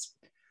teams.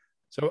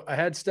 So I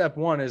had step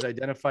one is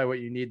identify what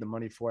you need the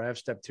money for. I have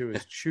step two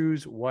is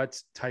choose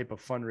what type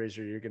of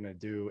fundraiser you're going to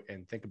do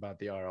and think about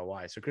the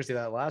ROI. So Christy,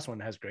 that last one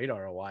has great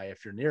ROI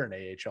if you're near an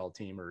AHL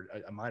team or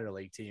a minor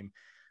league team,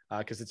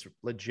 because it's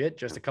legit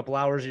just a couple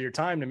hours of your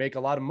time to make a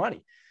lot of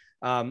money.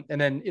 And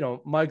then,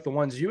 Mike, the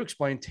ones you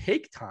explained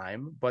take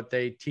time, but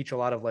they teach a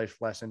lot of life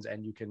lessons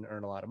and you can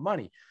earn a lot of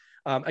money.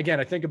 Again,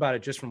 I think about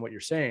it just from what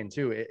you're saying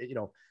too.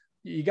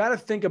 You got to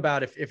think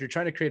about if you're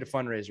trying to create a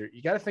fundraiser,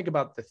 you got to think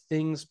about the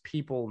things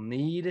people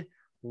need,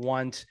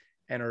 want,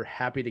 and are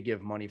happy to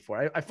give money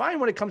for. I find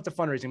when it comes to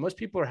fundraising, most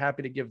people are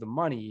happy to give the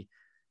money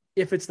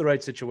if it's the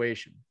right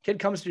situation. Kid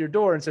comes to your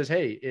door and says,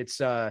 hey,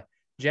 it's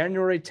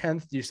January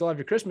 10th. Do you still have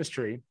your Christmas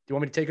tree? Do you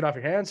want me to take it off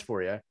your hands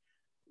for you?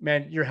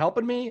 Man, you're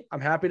helping me.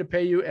 I'm happy to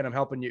pay you and I'm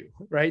helping you,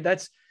 right?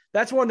 That's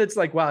one that's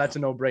like, wow, that's a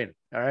no-brainer.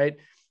 All right.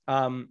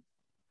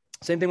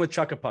 Same thing with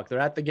Chuck-a-Puck. They're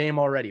at the game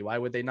already. Why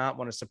would they not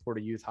want to support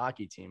a youth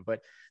hockey team? But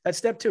that's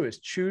step two is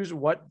choose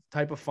what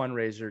type of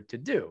fundraiser to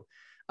do.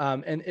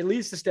 And it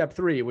leads to step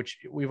three, which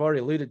we've already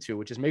alluded to,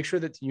 which is make sure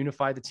that to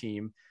unify the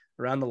team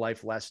around the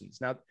life lessons.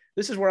 Now,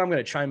 this is where I'm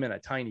going to chime in a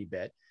tiny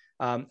bit.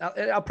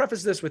 I'll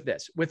preface this with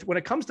this. When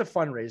it comes to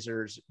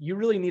fundraisers, you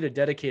really need a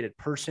dedicated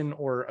person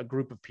or a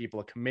group of people,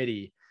 a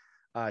committee,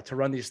 to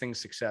run these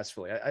things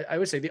successfully. I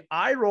would say the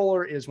eye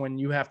roller is when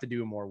you have to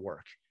do more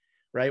work.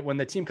 Right? When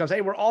the team comes, hey,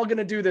 we're all going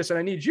to do this and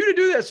I need you to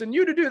do this and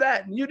you to do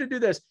that and you to do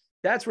this.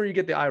 That's where you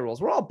get the eye rolls.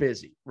 We're all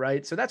busy,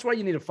 right? So that's why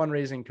you need a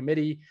fundraising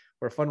committee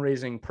or a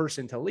fundraising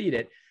person to lead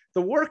it.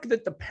 The work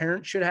that the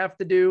parent should have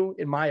to do,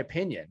 in my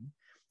opinion,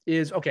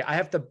 is, okay, I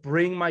have to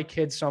bring my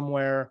kid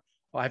somewhere.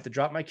 I have to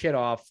drop my kid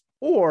off,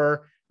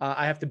 or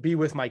I have to be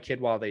with my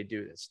kid while they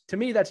do this. To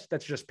me, that's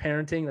just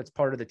parenting. That's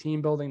part of the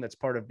team building. That's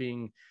part of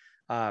being,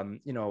 part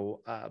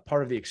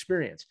of the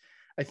experience.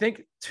 I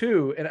think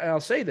too, and I'll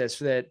say this,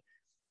 that,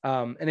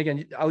 and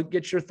again, I'll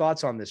get your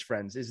thoughts on this,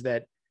 friends, is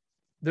that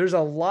there's a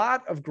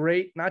lot of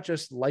great, not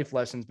just life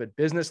lessons, but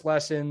business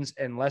lessons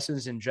and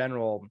lessons in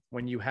general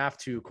when you have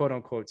to, quote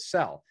unquote,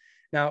 sell.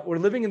 Now, we're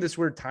living in this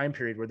weird time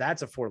period where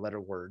that's a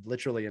 4-letter word,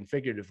 literally and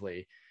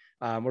figuratively,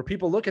 where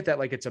people look at that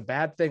like it's a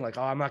bad thing, like,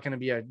 oh, I'm not going to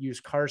be a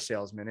used car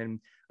salesman. And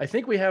I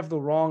think we have the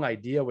wrong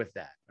idea with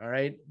that. All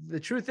right. The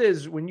truth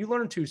is, when you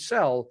learn to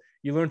sell,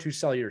 you learn to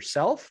sell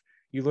yourself.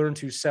 You learn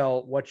to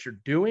sell what you're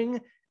doing.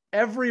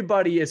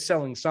 Everybody is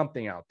selling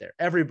something out there.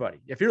 Everybody.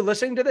 If you're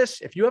listening to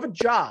this, if you have a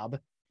job,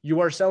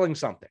 you are selling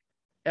something.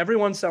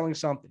 Everyone's selling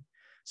something.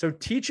 So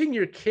teaching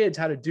your kids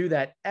how to do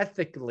that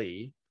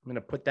ethically, I'm going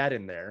to put that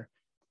in there,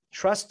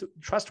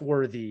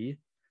 trustworthy,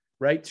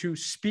 right? To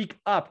speak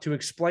up, to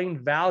explain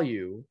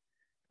value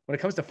when it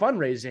comes to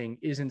fundraising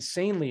is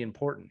insanely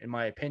important, in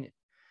my opinion,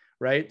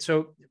 right?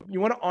 So you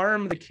want to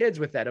arm the kids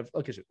with that.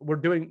 Okay, so we're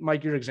doing,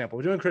 Mike, your example,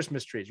 we're doing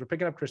Christmas trees. We're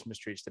picking up Christmas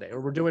trees today,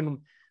 or we're doing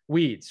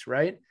weeds,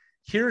 right?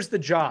 Here's the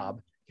job.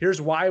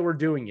 Here's why we're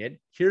doing it.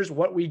 Here's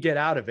what we get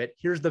out of it.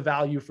 Here's the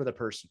value for the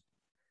person.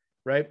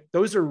 right?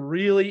 Those are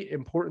really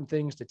important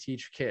things to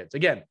teach kids.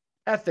 Again,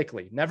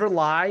 ethically, never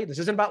lie. This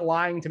isn't about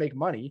lying to make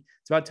money.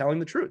 It's about telling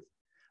the truth,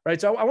 right?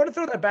 So I want to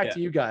throw that back to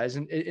you guys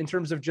in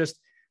terms of just,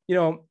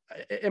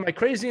 am I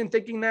crazy in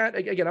thinking that?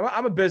 Again,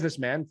 I'm a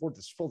businessman, for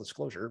this full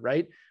disclosure,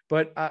 right?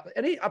 But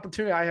any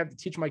opportunity I have to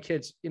teach my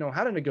kids,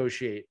 how to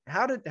negotiate,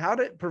 how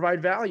to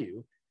provide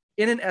value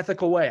in an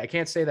ethical way. I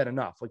can't say that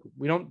enough. Like,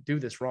 we don't do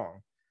this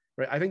wrong,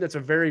 right? I think that's a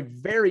very,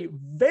 very,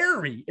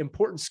 very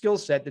important skill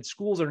set that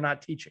schools are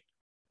not teaching.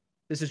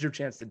 This is your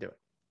chance to do it.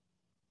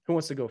 Who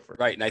wants to go first?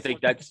 Right. And I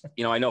think that's,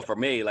 I know for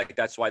me, like,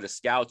 that's why the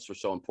scouts were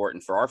so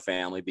important for our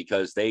family,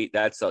 because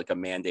that's like a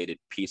mandated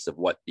piece of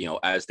what,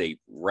 as they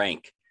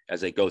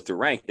go through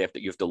rank,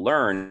 you have to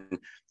learn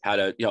how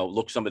to,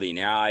 look somebody in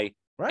the eye,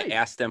 right,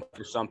 ask them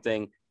for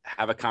something,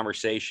 have a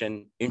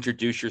conversation,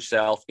 introduce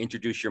yourself,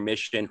 introduce your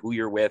mission, who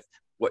you're with,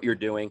 what you're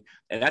doing.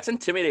 And that's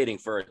intimidating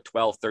for a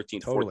 12,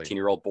 13,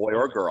 14-year-old boy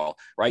or girl,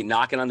 right?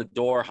 Knocking on the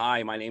door.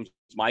 Hi, my name's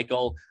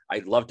Michael.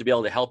 I'd love to be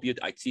able to help you.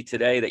 I see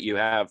today that you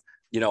have,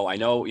 I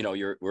know,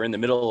 we're in the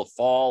middle of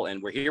fall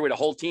and we're here with a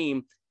whole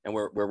team and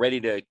we're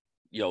ready to,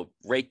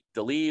 rake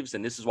the leaves.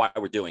 And this is why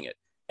we're doing it.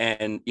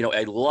 And,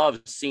 I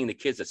love seeing the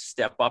kids that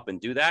step up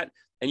and do that.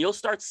 And you'll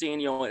start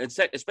seeing,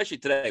 especially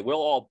today, we'll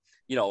all,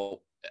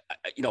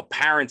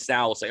 parents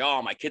now will say,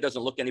 oh, my kid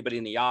doesn't look anybody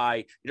in the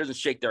eye. He doesn't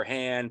shake their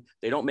hand.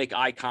 They don't make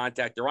eye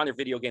contact. They're on their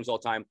video games all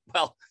the time.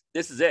 Well,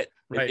 this is it.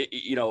 Right.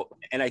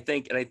 And I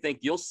think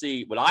you'll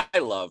see what I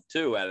love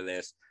too out of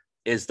this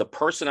is the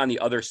person on the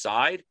other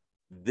side,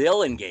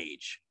 they'll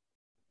engage.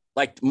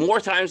 Like, more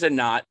times than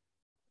not,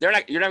 you're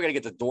not going to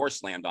get the door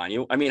slammed on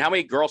you. I mean, how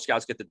many Girl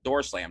Scouts get the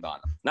door slammed on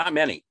them? Not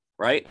many,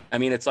 right? I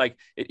mean, it's like,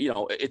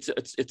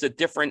 it's a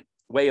different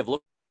way of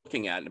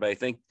looking at it. But I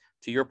think,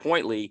 to your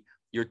point, Lee,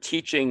 you're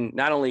teaching,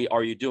 not only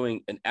are you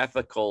doing an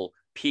ethical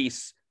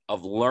piece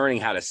of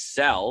learning how to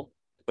sell,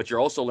 but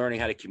you're also learning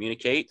how to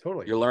communicate.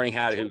 Totally. You're learning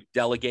how to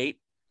delegate.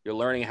 You're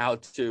learning how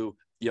to,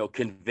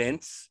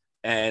 convince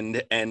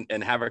and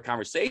have a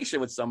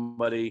conversation with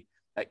somebody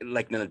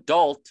like an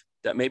adult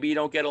that maybe you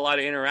don't get a lot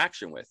of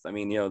interaction with. I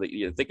mean,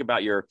 you think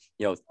about your,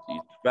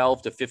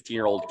 12 to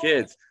 15-year-old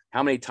kids,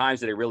 how many times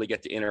do they really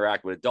get to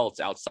interact with adults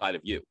outside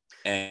of you?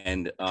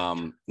 And,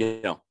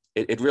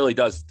 it really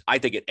does. I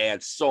think it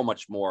adds so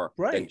much more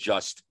than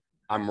just,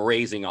 I'm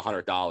raising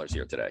 $100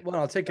 here today. Well,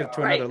 I'll take it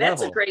to another level.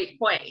 That's a great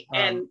point.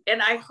 And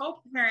I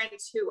hope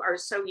parents who are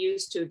so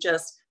used to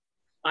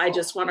I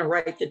just want to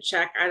write the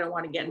check. I don't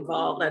want to get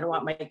involved. I don't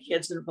want my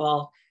kids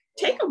involved.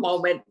 Take a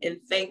moment and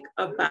think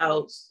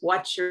about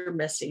what you're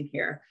missing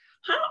here.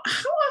 How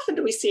often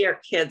do we see our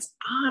kids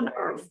on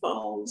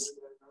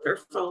their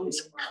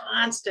phones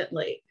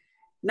constantly,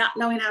 not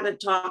knowing how to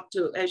talk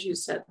to, as you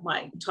said,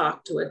 Mike,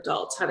 talk to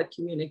adults, how to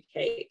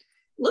communicate.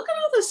 Look at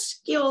all the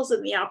skills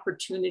and the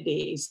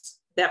opportunities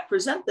that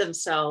present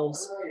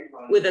themselves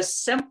with a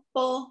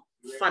simple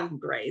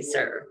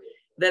fundraiser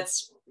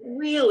that's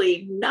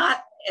really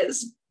not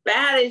as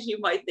bad as you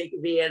might think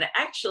it be. And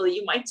actually,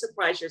 you might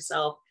surprise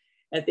yourself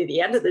at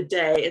the end of the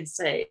day and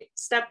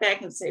step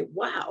back and say,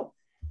 wow,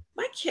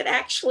 my kid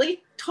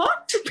actually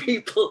talked to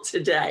people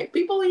today,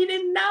 people he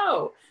didn't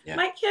know. Yeah.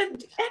 My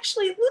kid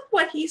actually, look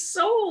what he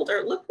sold,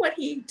 or look what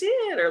he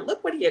did, or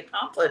look what he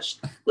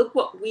accomplished. Look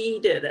what we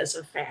did as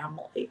a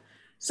family.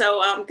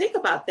 So think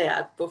about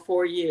that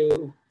before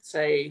you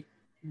say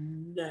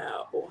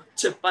no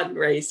to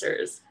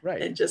fundraisers,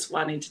 right, and just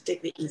wanting to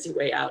take the easy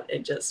way out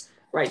and just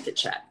write the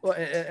check. Well,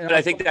 and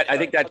I think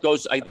that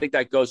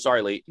goes.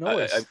 Sorry, Lee.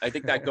 No, I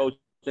think that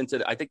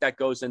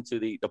goes into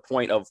the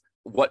point of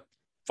what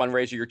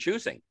fundraiser you're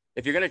choosing.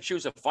 If you're going to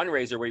choose a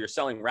fundraiser where you're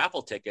selling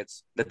raffle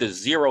tickets that there's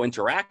zero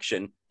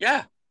interaction,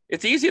 yeah,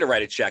 it's easy to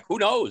write a check. Who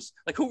knows?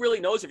 Like, who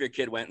really knows if your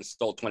kid went and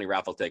stole 20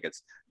 raffle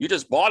tickets? You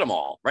just bought them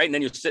all, right? And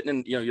then you're sitting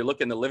in, you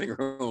look in the living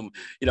room,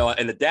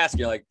 in the desk,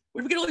 you're like,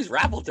 where did we get all these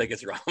raffle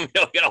tickets from?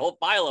 Get a whole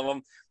pile of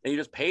them, and you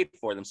just paid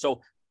for them. So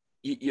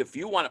if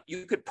you want,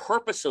 you could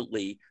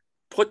purposely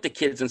put the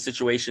kids in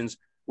situations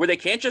where they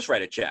can't just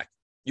write a check.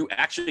 You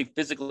actually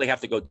physically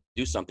have to go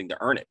do something to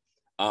earn it.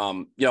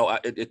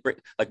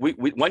 Like we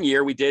one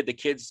year we did the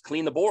kids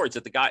clean the boards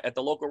at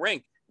the local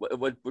rink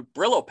with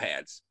Brillo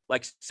pads,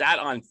 like sat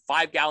on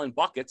 5-gallon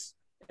buckets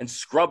and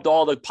scrubbed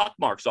all the puck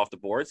marks off the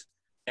boards.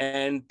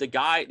 And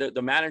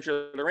the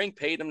manager of the rink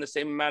paid them the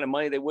same amount of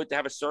money they would to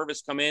have a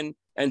service come in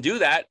and do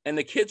that. And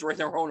the kids were in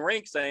their own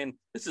rink saying,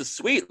 this is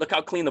sweet. Look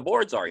how clean the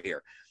boards are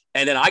here.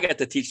 And then I get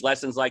to teach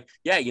lessons like,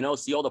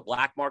 see all the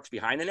black marks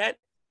behind the net?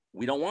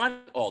 We don't want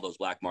all those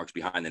black marks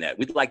behind the net.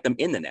 We'd like them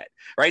in the net,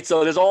 right?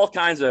 So there's all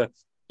kinds of,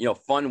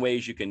 fun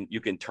ways you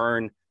can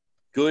turn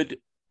good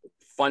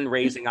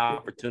fundraising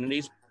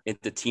opportunities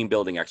into team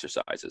building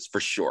exercises,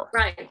 for sure.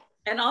 Right.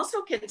 And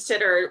also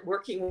consider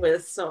working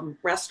with some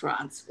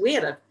restaurants. We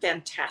had a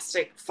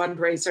fantastic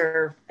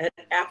fundraiser at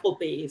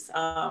Applebee's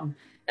and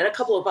a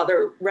couple of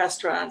other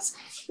restaurants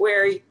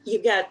where you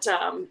get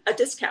a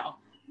discount,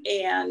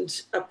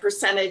 and a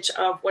percentage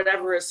of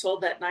whatever is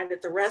sold that night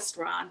at the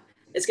restaurant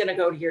is going to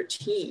go to your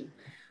team.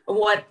 And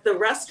what the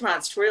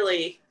restaurants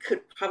really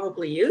could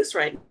probably use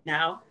right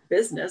now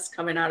business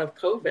coming out of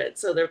COVID.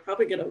 So they're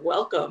probably going to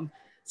welcome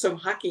some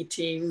hockey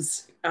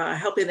teams,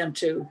 helping them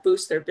to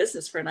boost their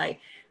business for a night.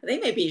 And they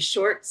may be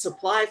short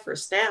supply for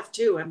staff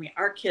too. I mean,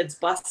 our kids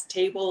bussed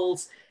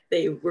tables.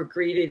 They were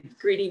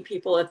greeting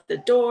people at the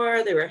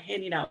door. They were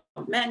handing out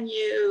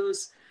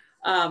menus.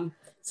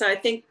 So I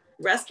think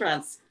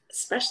restaurants,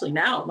 especially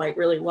now, might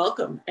really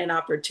welcome an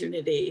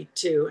opportunity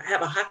to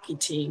have a hockey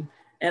team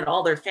and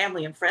all their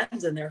family and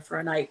friends in there for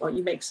a night while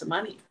you make some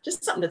money.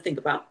 Just something to think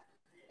about.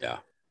 Yeah.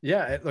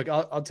 Yeah. Look,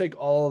 I'll take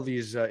all of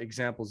these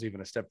examples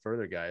even a step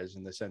further, guys,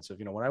 in the sense of,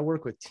 when I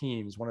work with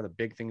teams, one of the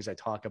big things I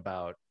talk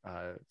about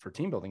for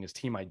team building is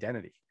team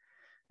identity.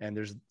 And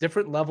there's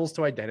different levels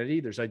to identity.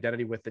 There's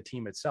identity with the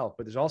team itself,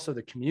 but there's also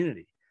the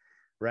community,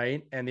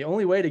 right? And the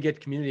only way to get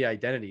community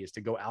identity is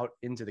to go out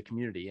into the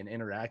community and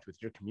interact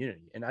with your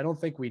community. And I don't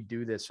think we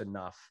do this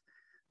enough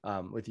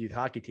with youth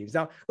hockey teams.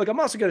 Now, look, I'm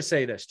also going to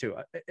say this too.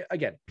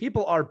 Again,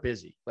 people are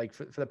busy. Like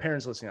for the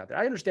parents listening out there,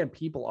 I understand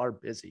people are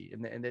busy,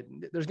 and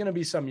there's going to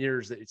be some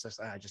years that it's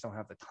just, I just don't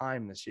have the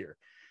time this year.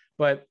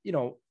 But,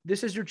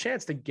 this is your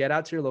chance to get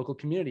out to your local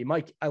community.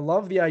 Mike, I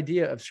love the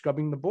idea of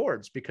scrubbing the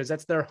boards because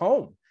that's their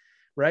home,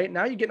 right?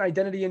 Now you get an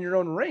identity in your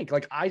own rink.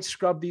 Like, I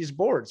scrub these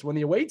boards. When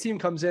the away team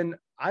comes in,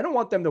 I don't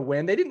want them to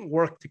win. They didn't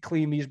work to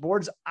clean these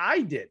boards.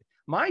 I did.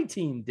 My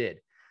team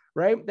did,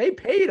 right? They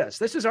paid us.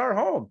 This is our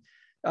home.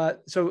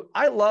 So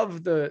I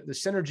love the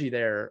synergy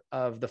there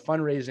of the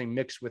fundraising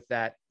mixed with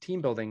that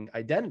team building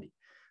identity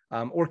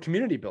or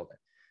community building,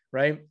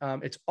 right?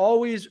 It's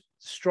always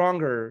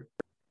stronger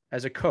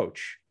as a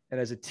coach and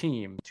as a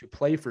team to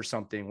play for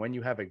something when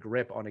you have a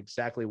grip on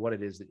exactly what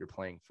it is that you're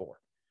playing for,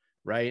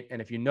 right?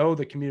 And if you know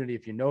the community,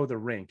 if you know the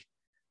rink,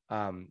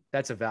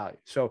 that's a value.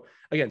 So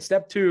again,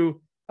 step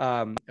two,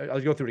 I'll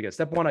go through it again.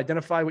 Step one,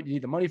 identify what you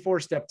need the money for.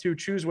 Step two,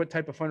 choose what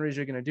type of fundraiser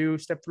you're going to do.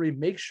 Step three,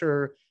 make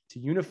sure to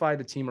unify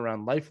the team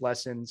around life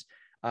lessons.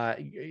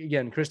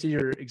 Again, Christy,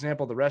 your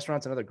example, the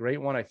restaurants, another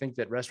great one. I think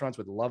that restaurants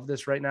would love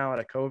this right now out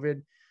of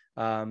COVID,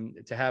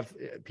 to have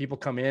people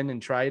come in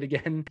and try it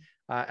again.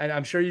 And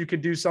I'm sure you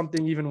could do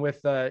something even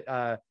with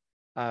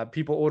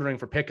people ordering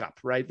for pickup,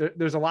 right?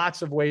 There's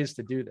lots of ways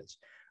to do this.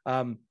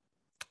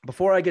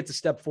 Before I get to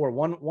step four,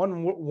 one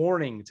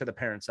warning to the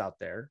parents out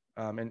there,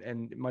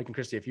 and Mike and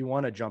Christy, if you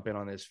want to jump in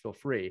on this, feel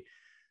free.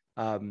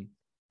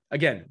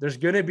 Again, there's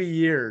going to be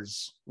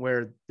years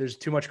where there's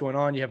too much going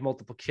on. You have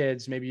multiple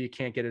kids. Maybe you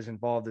can't get as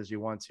involved as you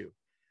want to,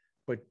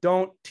 but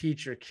don't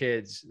teach your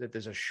kids that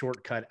there's a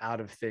shortcut out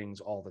of things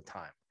all the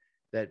time,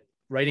 that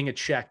writing a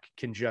check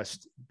can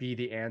just be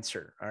the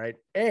answer. All right.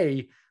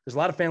 There's a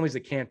lot of families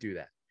that can't do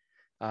that.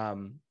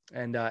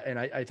 And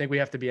I think we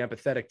have to be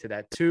empathetic to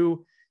that.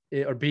 Two,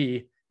 or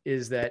B,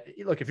 is that,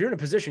 look, if you're in a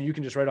position you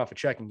can just write off a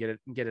check and get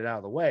it out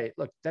of the way,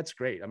 look, that's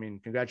great. I mean,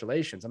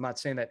 congratulations. I'm not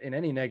saying that in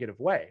any negative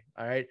way.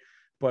 All right.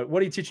 But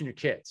what are you teaching your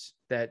kids?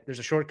 That there's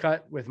a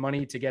shortcut with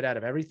money to get out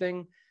of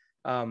everything?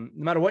 No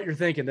matter what you're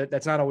thinking,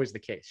 that's not always the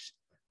case,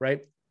 right?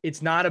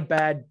 It's not a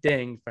bad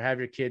thing for have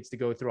your kids to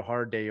go through a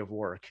hard day of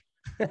work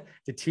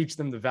to teach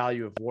them the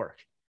value of work.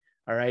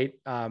 All right.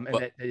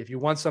 That if you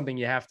want something,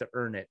 you have to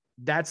earn it.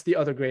 That's the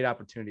other great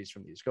opportunities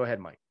from these. Go ahead,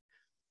 Mike.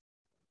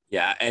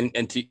 Yeah.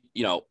 And to,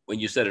 when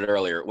you said it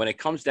earlier, when it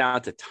comes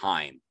down to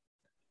time,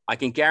 I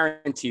can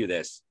guarantee you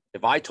this.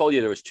 If I told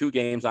you there was 2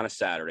 games on a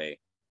Saturday,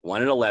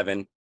 one at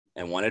 11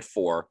 and one at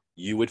 4,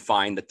 you would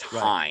find the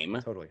time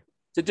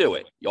to do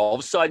it. All of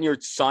a sudden your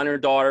son or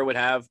daughter would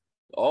have,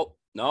 oh,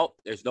 no,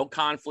 there's no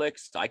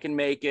conflicts. I can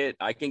make it.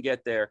 I can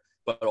get there.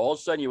 But all of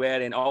a sudden you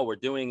add in, oh, we're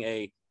doing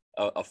a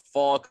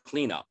fall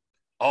cleanup.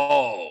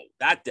 Oh,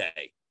 that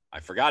day. I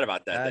forgot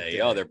about that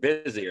day. Oh, they're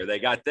busy, or they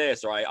got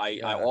this, or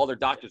I all their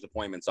doctor's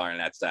appointments are on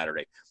that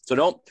Saturday. So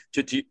don't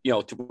to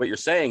what you're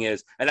saying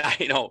is, and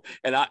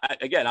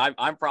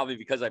I'm probably,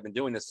 because I've been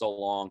doing this so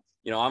long,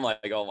 I'm like,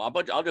 oh,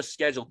 I'll just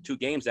schedule 2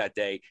 games that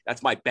day.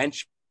 That's my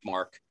benchmark.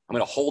 I'm going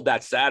to hold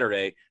that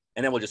Saturday,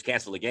 and then we'll just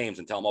cancel the games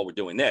and tell them, oh, we're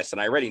doing this.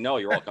 And I already know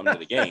you're all coming to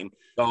the game.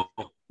 So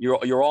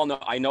you're all know,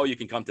 I know you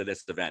can come to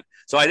this event.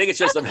 So I think it's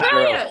just a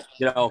matter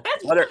of,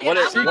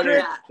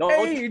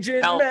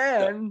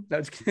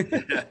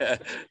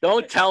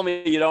 don't tell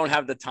me you don't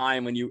have the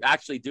time when you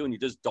actually do, and you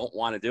just don't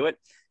want to do it.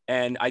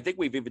 And I think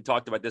we've even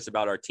talked about this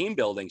about our team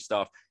building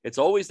stuff. It's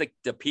always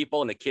the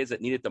people and the kids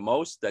that need it the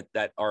most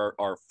that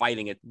are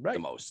fighting it the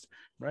most.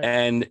 Right.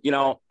 And,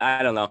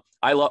 I don't know.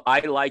 I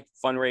like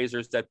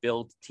fundraisers that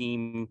build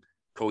team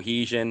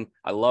cohesion.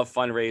 I love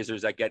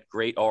fundraisers that get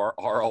great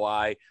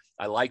ROI.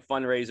 I like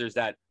fundraisers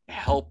that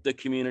help the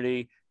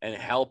community and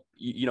help,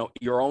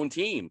 your own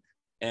team.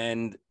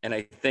 And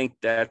I think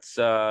that's,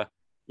 again,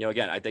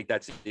 I think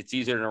it's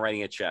easier than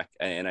writing a check.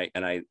 And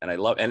I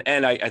love,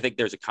 and I think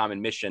there's a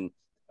common mission,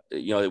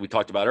 that we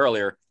talked about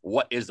earlier.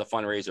 What is the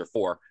fundraiser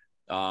for?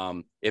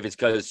 If it's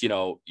because,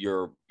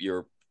 you're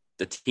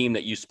the team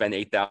that you spend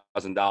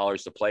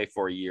 $8,000 to play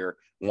for a year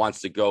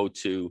wants to go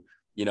to,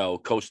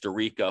 Costa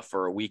Rica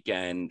for a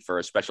weekend for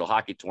a special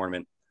hockey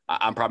tournament,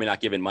 I'm probably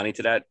not giving money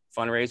to that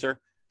fundraiser.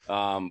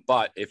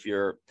 But if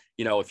your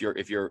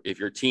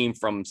team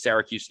from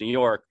Syracuse, New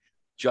York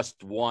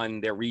just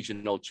won their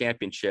regional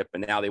championship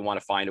and now they want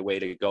to find a way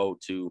to go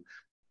to,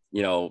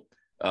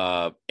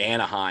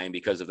 Anaheim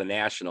because of the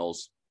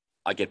nationals.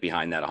 I get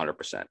behind that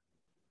 100%.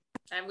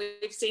 And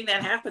we've seen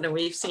that happen, and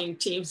we've seen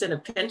teams in a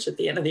pinch at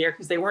the end of the year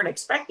because they weren't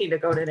expecting to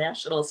go to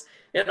nationals,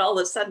 and all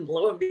of a sudden,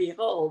 lo and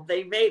behold,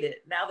 they made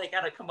it. Now they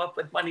got to come up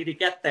with money to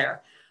get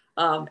there.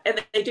 And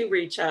they do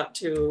reach out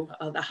to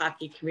the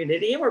hockey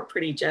community, and we're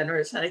pretty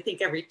generous. And I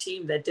think every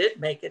team that did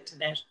make it to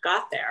national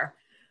got there.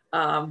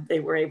 They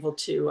were able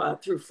to,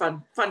 through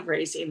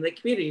fundraising, the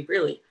community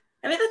really,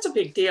 I mean, that's a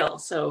big deal.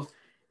 So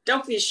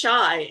don't be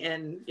shy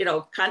and,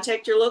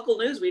 contact your local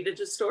news. We did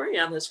a story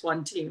on this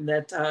one team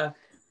that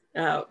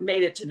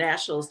made it to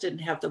nationals, didn't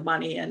have the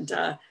money. And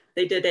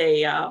they did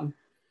a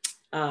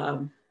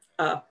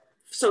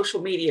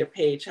social media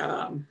page.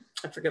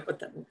 I forget what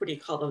do you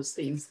call those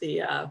things?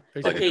 The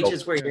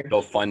pages where you're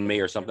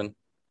GoFundMe or something.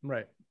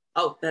 Right.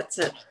 Oh, that's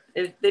it.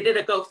 They did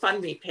a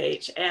GoFundMe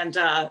page, and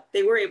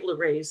they were able to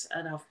raise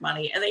enough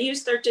money, and they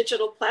used their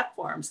digital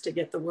platforms to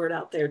get the word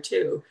out there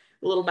too.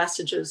 Little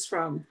messages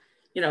from,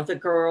 the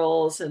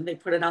girls, and they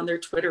put it on their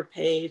Twitter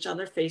page, on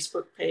their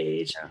Facebook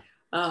page.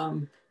 Yeah.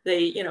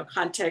 They,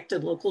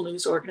 contacted local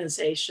news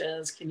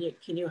organizations.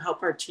 Can you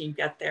help our team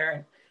get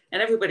there?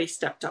 And everybody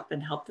stepped up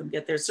and helped them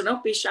get there. So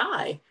don't be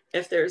shy.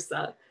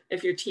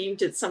 If your team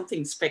did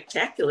something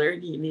spectacular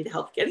and you need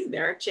help getting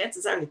there,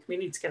 chances are the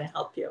community's going to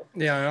help you.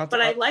 Yeah.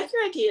 But I like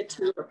your idea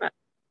too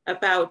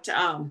about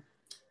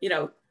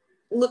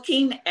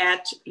looking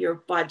at your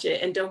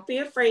budget, and don't be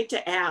afraid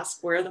to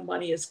ask where the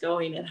money is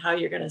going and how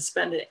you're going to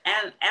spend it.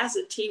 And as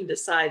a team,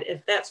 decide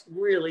if that's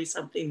really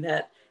something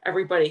that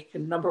everybody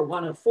can, number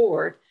one,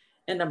 afford,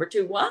 and number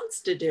two,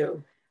 wants to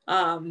do.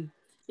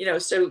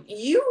 So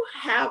you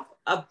have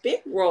a big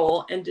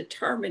role in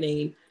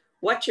determining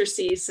what your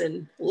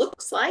season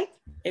looks like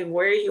and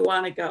where you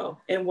want to go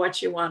and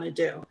what you want to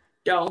do.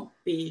 Don't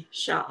be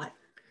shy.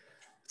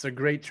 It's a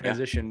great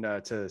transition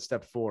to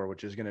step 4,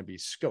 which is going to be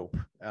scope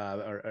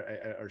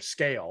or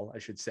scale, I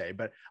should say.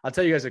 But I'll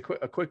tell you guys a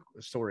quick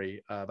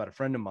story about a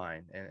friend of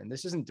mine. And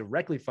this isn't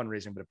directly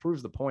fundraising, but it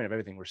proves the point of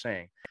everything we're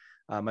saying.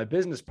 My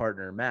business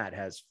partner, Matt,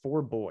 has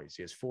 4 boys.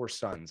 He has 4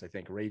 sons, I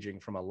think, ranging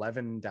from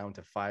 11 down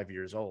to 5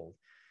 years old.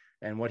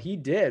 And what he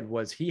did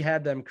was he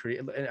had them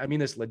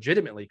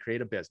legitimately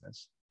create a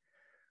business.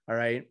 All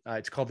right.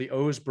 It's called the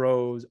O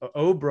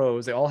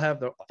Bros. They all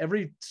have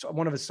every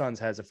one of his sons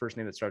has a first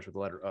name that starts with the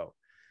letter O.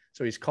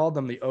 So he's called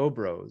them the O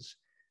Bros,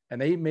 and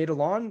they made a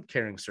lawn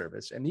caring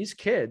service. And these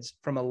kids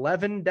from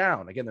 11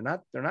 down, again,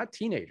 they're not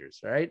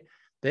teenagers. Right.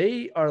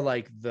 They are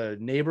like the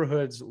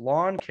neighborhood's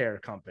lawn care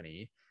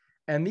company.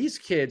 And these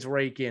kids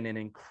rake in an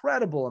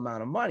incredible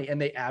amount of money, and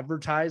they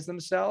advertise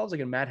themselves.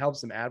 Again, Matt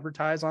helps them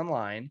advertise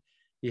online.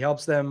 He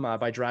helps them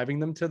by driving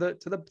them to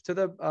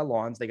the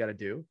lawns they got to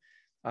do.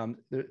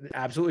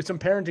 Absolutely some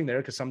parenting there,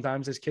 because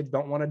sometimes his kids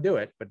don't want to do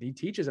it, but he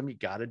teaches them, you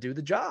got to do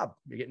the job.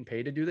 You're getting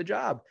paid to do the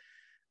job.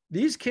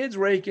 These kids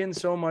rake in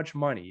so much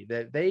money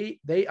that they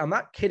I'm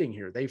not kidding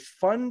here. They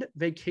fund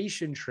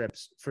vacation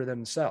trips for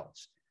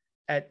themselves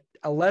at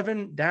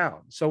 11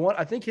 down. So what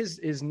I think his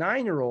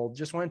 9-year-old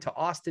just went to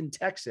Austin,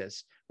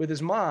 Texas with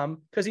his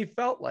mom because he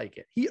felt like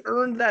it. He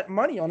earned that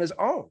money on his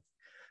own.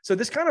 So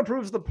this kind of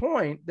proves the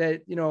point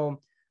that,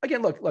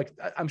 again, look,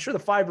 I'm sure the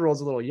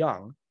 5-year-old's a little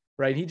young,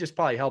 right? He just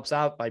probably helps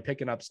out by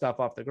picking up stuff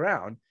off the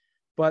ground,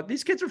 but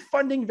these kids are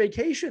funding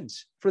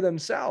vacations for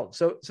themselves.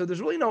 So there's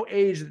really no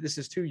age that this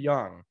is too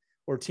young,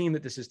 or team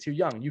that this is too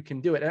young. You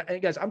can do it.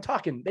 And guys, I'm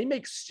talking, they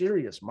make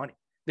serious money.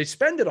 They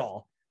spend it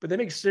all, but they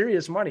make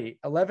serious money,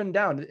 11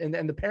 down,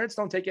 and the parents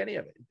don't take any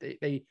of it.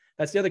 They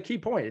that's the other key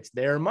point. It's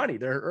their money.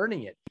 They're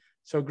earning it.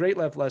 So great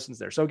life lessons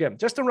there. So again,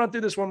 just to run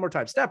through this one more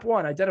time. Step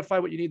 1, identify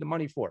what you need the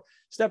money for.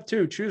 Step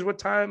 2, choose what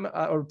time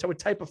or what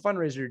type of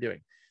fundraiser you're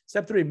doing.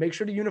 Step 3, make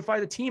sure to unify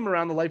the team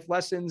around the life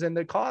lessons and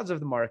the cause of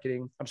the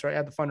marketing.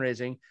 Add the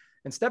fundraising.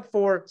 And step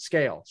 4,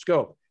 scale,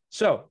 scope.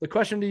 So the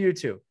question to you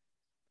two,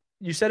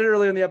 you said it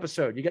earlier in the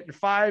episode, you get your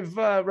 5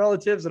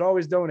 relatives that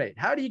always donate.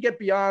 How do you get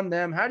beyond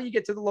them? How do you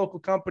get to the local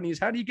companies?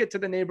 How do you get to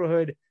the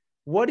neighborhood?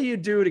 What do you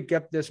do to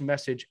get this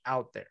message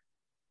out there?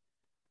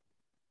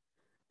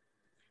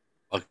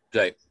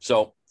 Okay.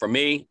 So for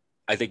me,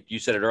 I think you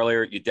said it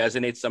earlier, you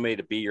designate somebody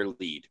to be your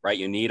lead, right?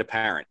 You need a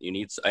parent, and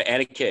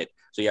a kid.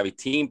 So you have a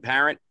team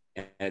parent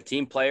and a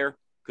team player.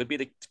 Could be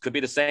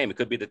the same. It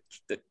could be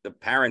the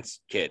parent's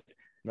kid.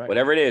 Right.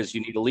 Whatever it is,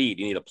 you need a lead.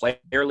 You need a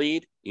player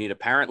lead. You need a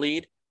parent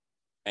lead,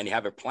 and you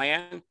have a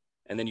plan.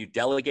 And then you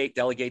delegate.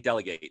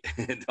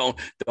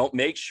 Don't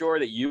make sure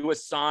that you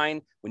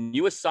assign. When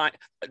you assign,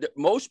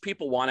 most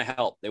people want to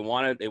help. They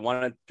want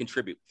to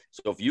contribute.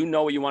 So if you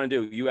know what you want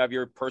to do, you have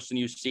your person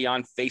you see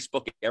on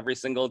Facebook every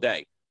single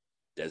day.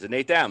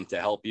 Designate them to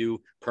help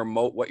you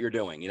promote what you're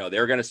doing.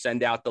 They're going to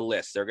send out the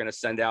list. They're going to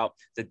send out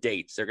the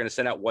dates. They're going to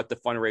send out what the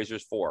fundraiser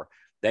is for.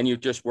 Then you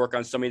just work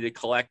on somebody to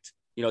collect,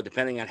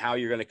 depending on how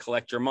you're going to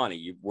collect your money.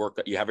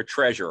 You have a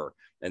treasurer,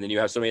 and then you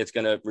have somebody that's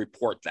going to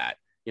report that,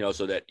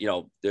 so that,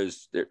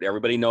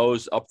 everybody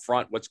knows up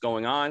front what's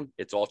going on.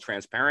 It's all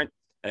transparent.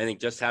 And I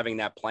think just having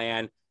that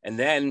plan, and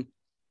then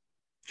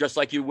just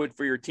like you would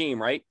for your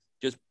team, right?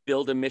 Just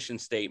build a mission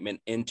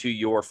statement into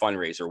your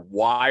fundraiser.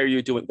 Why are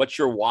you doing? What's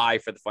your why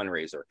for the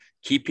fundraiser?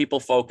 Keep people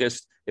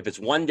focused. If it's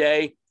 1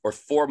 day or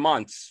 4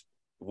 months,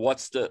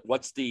 what's the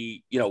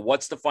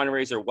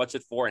fundraiser? What's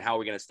it for? And how are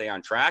we going to stay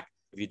on track?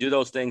 If you do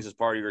those things as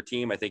part of your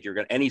team, I think you're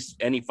going to,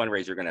 any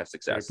fundraiser, you're going to have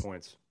success. Great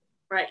points.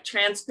 Right.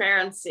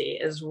 Transparency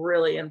is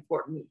really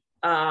important.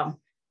 Not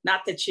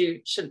that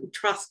you shouldn't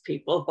trust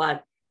people,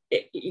 but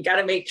you got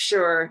to make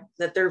sure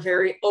that they're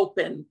very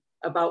open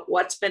about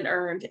what's been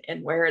earned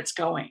and where it's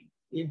going.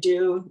 You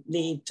do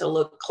need to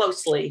look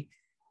closely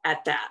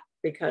at that,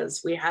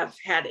 because we have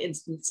had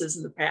instances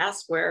in the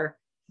past where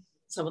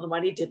some of the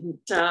money didn't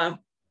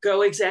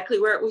go exactly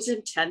where it was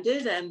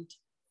intended, and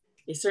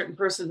a certain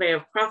person may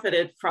have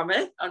profited from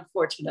it,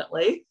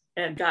 unfortunately,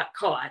 and got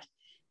caught,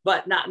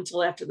 but not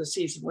until after the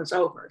season was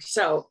over.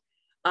 So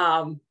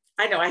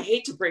I know I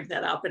hate to bring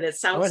that up, and it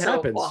sounds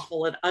so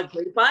awful and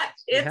ugly, but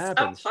it's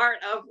a part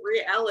of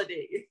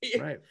reality.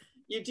 Right.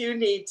 You do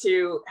need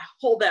to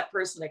hold that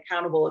person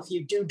accountable if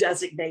you do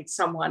designate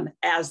someone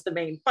as the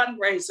main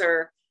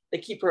fundraiser, the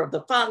keeper of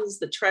the funds,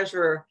 the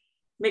treasurer.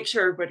 Make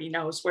sure everybody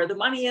knows where the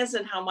money is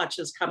and how much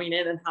is coming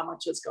in and how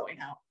much is going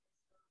out.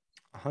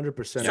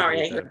 100%.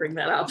 Sorry, I hate to bring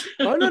that up.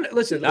 Oh no,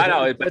 listen. I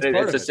know, but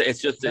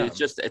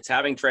it's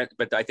having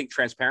but I think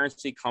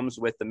transparency comes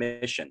with the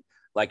mission.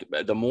 Like,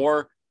 the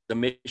more the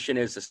mission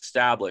is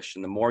established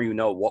and the more you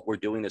know what we're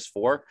doing this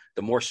for,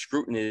 the more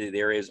scrutiny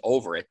there is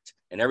over it,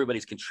 and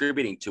everybody's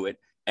contributing to it.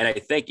 And I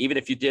think even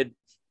if you did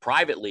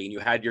privately and you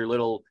had your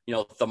little,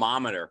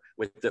 thermometer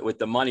with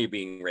the money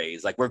being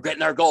raised, like, we're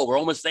getting our goal, we're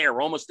almost there,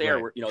 right.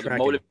 We're, the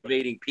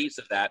motivating piece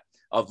of that,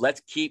 of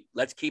let's keep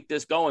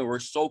this going, we're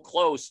so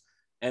close.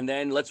 And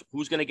then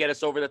who's going to get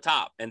us over the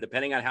top? And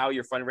depending on how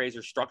your fundraiser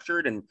is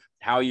structured and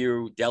how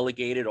you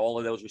delegated all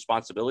of those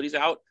responsibilities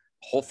out,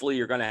 hopefully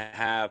you're going to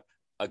have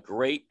a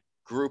great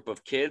group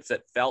of kids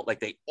that felt like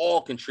they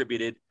all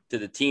contributed to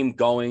the team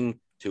going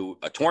to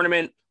a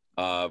tournament,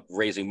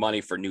 raising money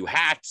for new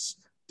hats,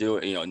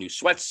 doing, new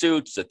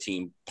sweatsuits, a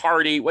team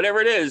party, whatever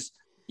it is,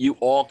 you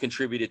all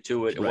contributed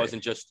to it. It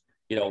wasn't just,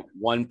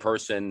 one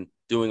person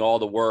doing all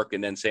the work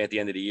and then say at the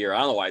end of the year, I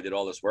don't know why I did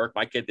all this work.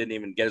 My kid didn't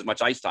even get as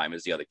much ice time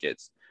as the other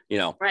kids,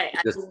 Right.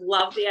 I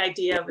love the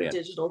idea of a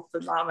digital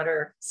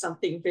thermometer,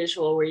 something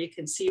visual where you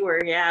can see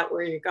where you're at,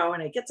 where you're going.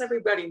 It gets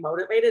everybody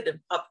motivated and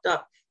pumped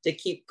up to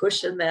keep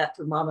pushing that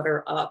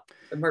thermometer up.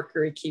 The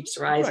mercury keeps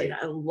rising. Right.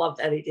 I love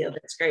that idea.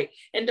 That's great.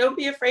 And don't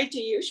be afraid to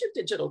use your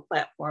digital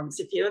platforms.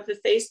 If you have a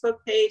Facebook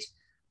page,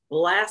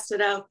 blast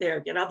it out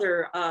there. Get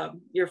other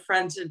your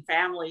friends and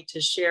family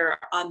to share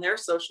on their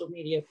social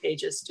media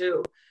pages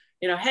too.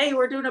 Hey,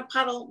 we're doing a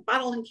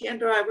bottle and can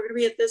drive. We're going to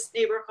be at this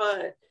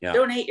neighborhood. Yeah.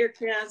 Donate your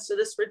cans to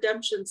this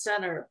redemption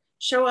center.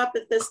 Show up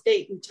at this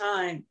date and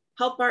time.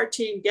 Help our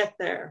team get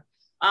there.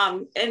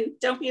 And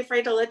don't be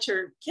afraid to let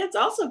your kids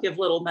also give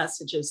little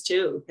messages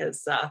too,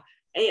 because a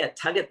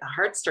tug at the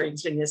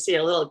heartstrings when you see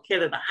a little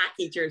kid in a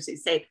hockey jersey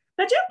say,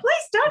 could you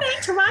please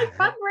donate to my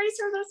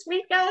fundraiser this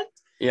weekend?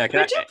 Yeah,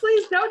 could you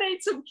please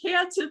donate some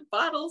cans and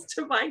bottles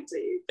to my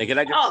team?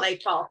 They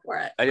fall for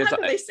it. How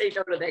do they say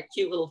no to that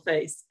cute little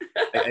face?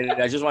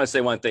 I just want to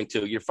say one thing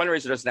too. Your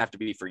fundraiser doesn't have to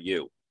be for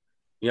you.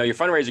 Your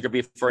fundraiser could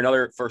be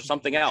for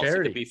something else. Charity.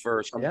 It could be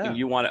for something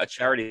you want, a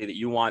charity that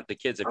you want the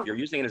kids. If you're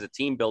using it as a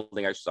team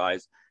building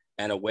exercise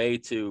and a way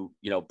to,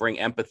 bring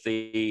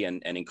empathy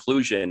and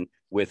inclusion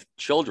with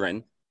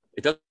children,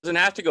 it doesn't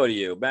have to go to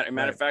you.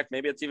 Matter of fact,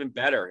 maybe it's even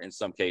better in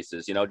some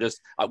cases.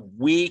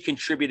 We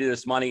contributed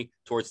this money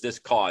towards this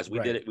cause. We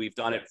did it. We've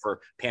done it for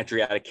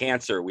pancreatic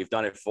cancer. We've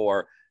done it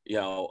for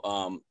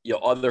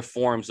other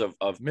forms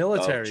of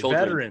military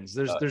children, veterans.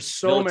 There's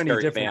so many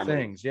different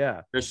things.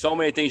 Yeah, there's so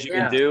many things you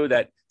can do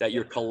that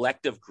your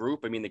collective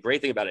group. I mean, the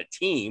great thing about a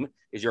team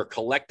is your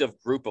collective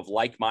group of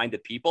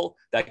like-minded people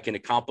that can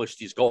accomplish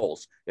these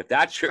goals. If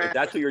that's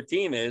who your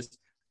team is,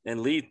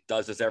 and Lee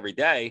does this every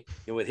day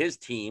with his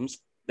teams.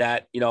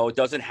 That, it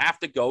doesn't have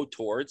to go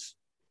towards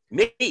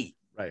me.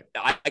 Right.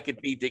 I could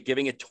be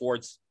giving it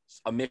towards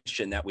a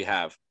mission that we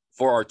have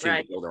for our team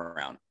to build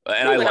around.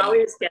 And I would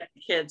always get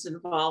kids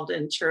involved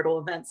in charitable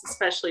events,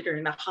 especially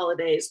during the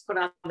holidays, put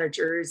on their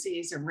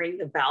jerseys and ring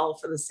the bell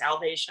for the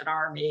Salvation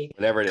Army,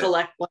 whatever it is.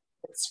 Collect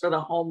blankets for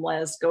the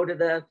homeless, go to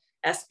the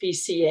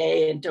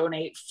SPCA and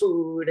donate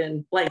food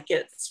and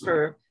blankets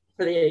for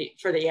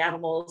the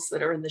animals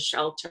that are in the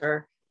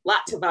shelter.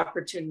 Lots of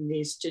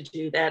opportunities to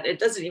do that. It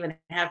doesn't even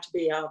have to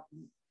be a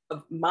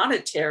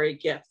monetary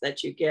gift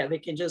that you give.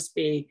 It can just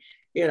be,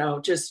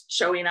 just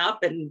showing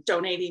up and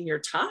donating your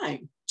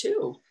time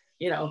too,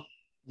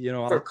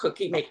 for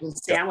cooking, making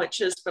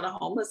sandwiches for the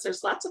homeless.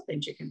 There's lots of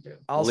things you can do.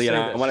 I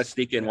want to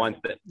sneak in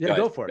one thing. Yeah,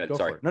 go for it. Go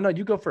for it. No,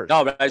 you go first.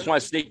 No, but I just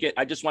want to sneak in.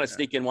 I just want to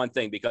sneak in one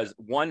thing, because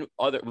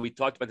we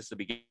talked about this at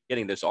the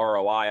beginning, this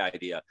ROI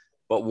idea,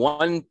 but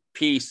one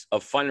piece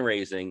of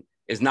fundraising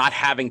is not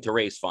having to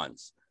raise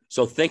funds.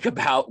 So think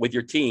about with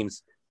your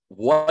teams,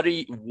 what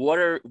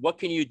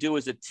can you do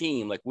as a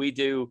team? Like we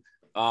do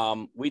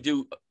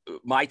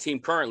my team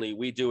currently,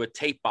 we do a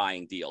tape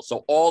buying deal.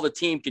 So all the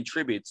team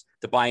contributes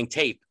to buying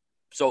tape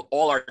So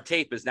all our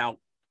tape is now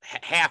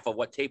half of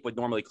what tape would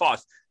normally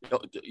cost.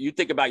 You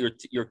think about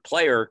your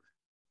player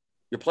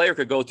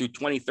could go through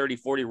 20, 30,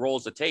 40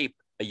 rolls of tape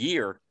a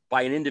year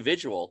by an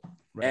individual.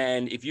 Right.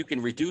 And if you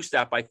can reduce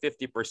that by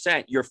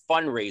 50%, you're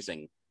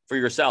fundraising for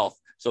yourself.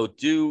 So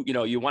you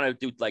want to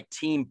do like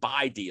team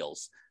buy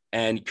deals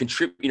and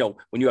contribute,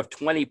 when you have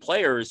 20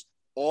 players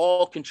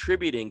all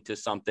contributing to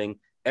something,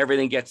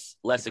 everything gets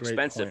less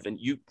expensive. Point.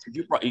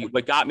 And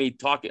what got me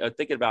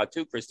thinking about it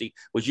too, Christy,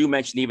 was you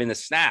mentioned even the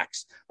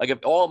snacks. Like if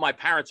all my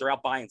parents are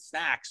out buying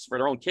snacks for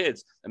their own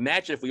kids,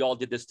 imagine if we all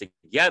did this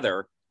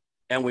together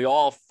and we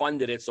all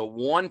funded it. So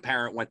one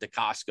parent went to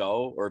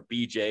Costco or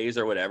BJ's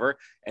or whatever.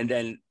 And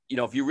then,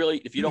 if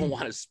you don't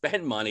want to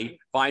spend money,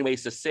 find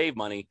ways to save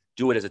money,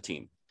 do it as a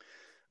team.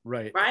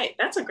 Right. Right.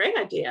 That's a great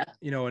idea.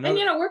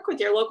 And work with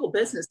your local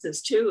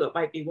businesses too. That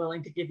might be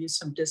willing to give you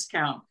some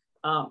discount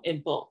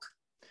in bulk.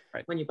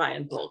 Right. When you buy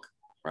in bulk.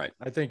 Right.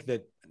 I think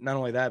that not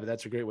only that, but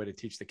that's a great way to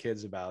teach the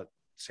kids about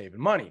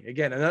saving money.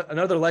 Again,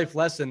 another life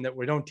lesson that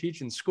we don't teach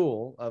in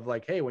school of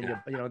like, hey, when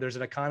there's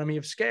an economy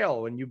of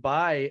scale. When you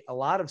buy a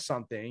lot of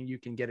something, you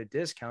can get a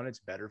discount. It's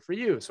better for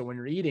you. So when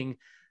you're eating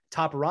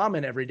top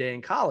ramen every day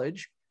in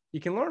college, you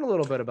can learn a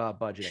little bit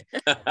about budgeting.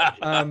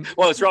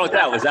 What's wrong with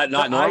that? Was that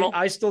not normal?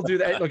 I still do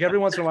that. Look, every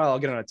once in a while, I'll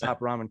get on a top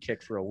ramen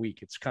kick for a week.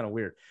 It's kind of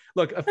weird.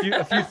 Look, a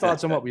few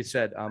thoughts on what we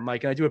said,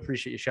 Mike, and I do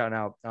appreciate you shouting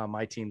out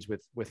my teams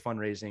with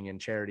fundraising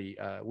and charity.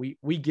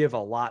 We give a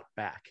lot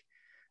back,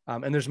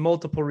 and there's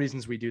multiple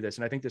reasons we do this,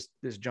 and I think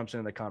this jumps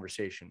into the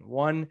conversation.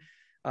 One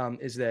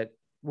is that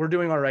we're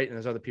doing all right, and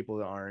there's other people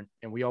that aren't,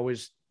 and we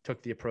always took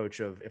the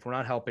approach of, if we're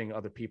not helping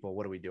other people,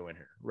 what are we doing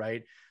here?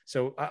 Right.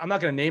 So I'm not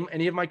going to name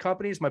any of my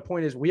companies. My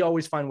point is we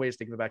always find ways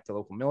to give back to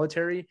local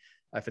military.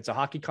 If it's a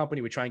hockey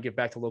company, we try and give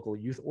back to local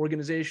youth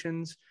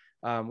organizations.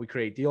 We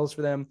create deals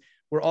for them.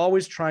 We're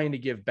always trying to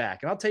give back.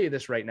 And I'll tell you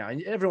this right now,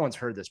 and everyone's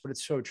heard this, but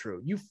it's so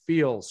true. You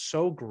feel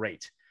so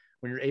great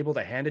when you're able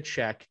to hand a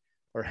check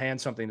or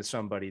hand something to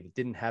somebody that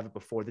didn't have it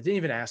before, that didn't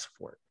even ask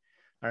for it.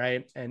 All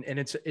right. And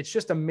it's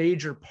just a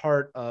major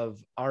part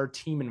of our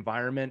team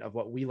environment of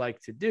what we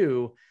like to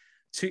do.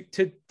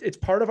 It's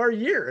part of our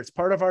year. It's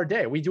part of our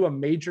day. We do a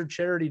major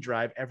charity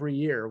drive every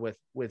year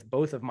with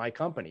both of my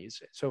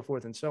companies, so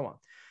forth and so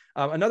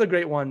on. Another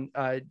great one,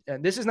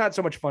 and this is not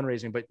so much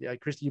fundraising, but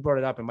Christy, you brought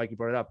it up, and Mike, you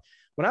brought it up.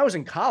 When I was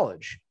in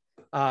college,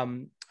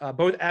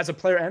 both as a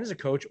player and as a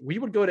coach, we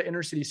would go to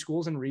inner city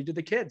schools and read to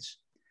the kids.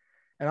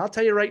 And I'll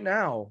tell you right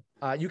now,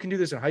 you can do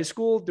this in high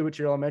school, do it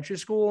to your elementary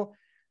school.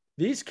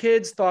 These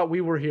kids thought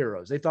we were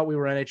heroes. They thought we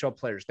were NHL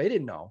players. They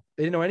didn't know.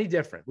 They didn't know any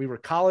different. We were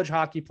college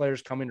hockey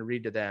players coming to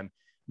read to them.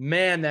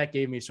 Man, that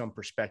gave me some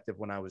perspective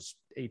when I was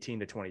 18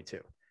 to 22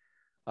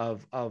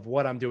 of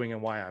what I'm doing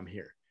and why I'm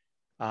here.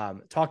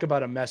 Talk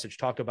about a message,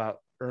 talk about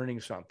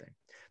earning something.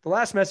 The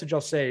last message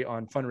I'll say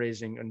on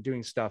fundraising and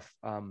doing stuff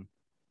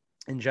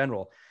in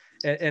general,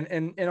 and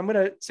I'm going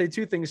to say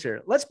two things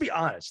here. Let's be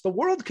honest. The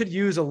world could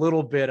use a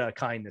little bit of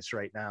kindness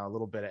right now, a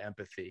little bit of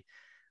empathy.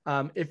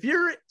 If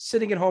you're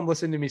sitting at home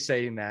listening to me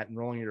saying that and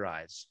rolling your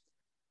eyes,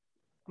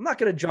 I'm not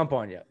going to jump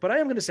on you, but I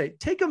am going to say,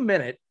 take a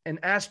minute and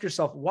ask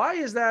yourself, why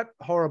is that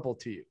horrible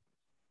to you?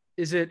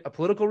 Is it a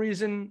political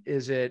reason?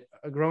 Is it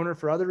a groaner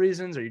for other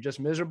reasons? Are you just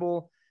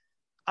miserable?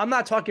 I'm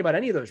not talking about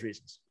any of those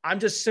reasons.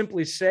 I'm just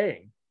simply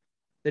saying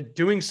that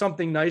doing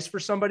something nice for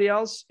somebody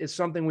else is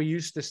something we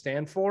used to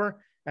stand for.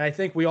 And I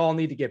think we all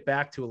need to get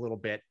back to a little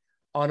bit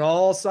on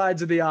all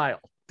sides of the aisle.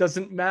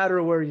 Doesn't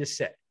matter where you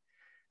sit.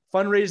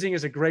 Fundraising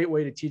is a great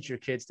way to teach your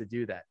kids to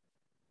do that.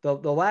 The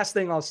last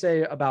thing I'll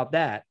say about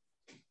that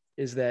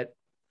is that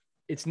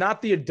it's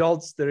not the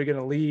adults that are going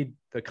to lead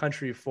the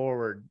country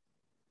forward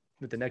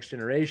with the next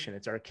generation.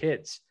 It's our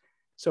kids.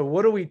 So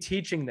what are we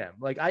teaching them?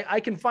 Like I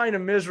can find a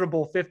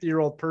miserable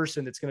 50-year-old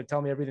person that's going to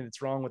tell me everything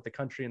that's wrong with the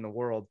country and the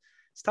world.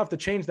 It's tough to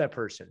change that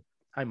person.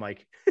 Hi,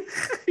 Mike.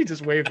 He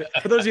just waved it.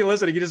 For those of you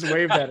listening, he just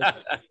waved at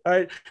it. All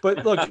right.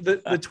 But look, the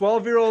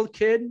 12-year-old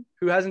kid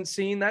who hasn't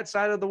seen that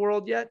side of the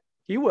world yet,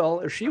 he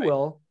will, or she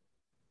will.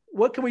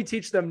 What can we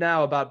teach them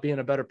now about being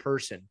a better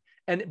person?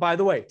 And by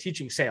the way,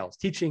 teaching sales,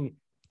 teaching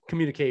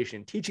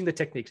communication, teaching the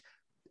techniques,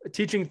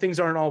 teaching things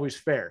aren't always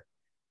fair.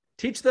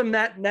 Teach them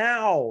that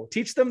now.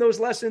 Teach them those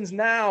lessons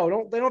now.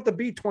 They don't have to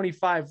be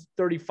 25,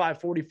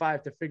 35,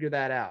 45 to figure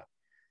that out.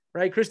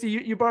 Right? Christy,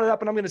 you brought it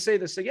up, and I'm going to say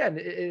this again.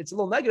 It's a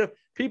little negative.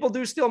 People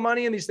do steal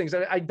money in these things.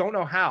 I don't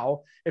know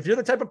how. If you're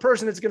the type of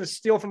person that's going to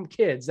steal from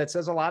kids, that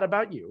says a lot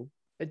about you.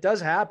 It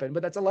does happen,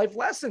 but that's a life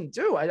lesson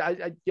too.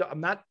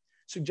 I'm not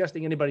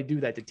suggesting anybody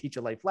do that to teach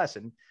a life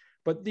lesson,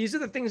 but these are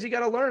the things you got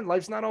to learn.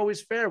 Life's not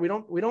always fair. We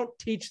don't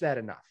teach that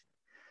enough.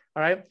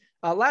 All right.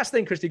 Last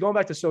thing, Christy, going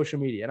back to social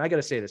media, and I got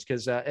to say this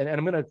because, and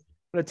I'm going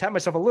to tap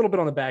myself a little bit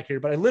on the back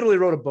here, but I literally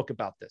wrote a book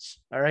about this.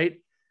 All right.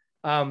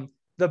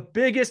 The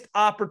biggest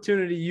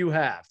opportunity you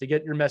have to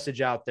get your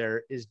message out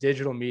there is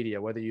digital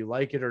media, whether you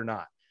like it or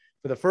not.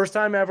 For the first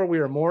time ever, we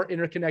are more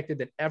interconnected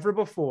than ever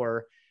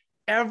before.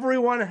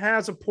 Everyone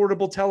has a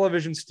portable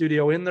television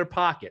studio in their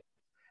pocket.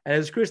 And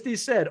as Christy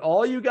said,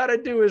 all you got to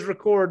do is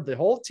record the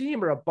whole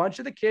team or a bunch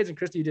of the kids. And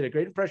Christy, you did a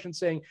great impression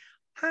saying,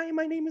 hi,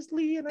 my name is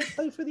Lee and I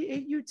play for the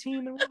 8U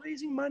team and we're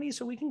raising money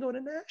so we can go to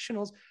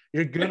nationals.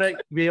 You're going to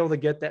be able to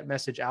get that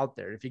message out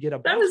there. If you get a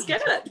That was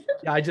good.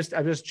 Yeah, I'm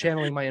just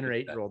channeling my inner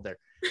 8-year-old there.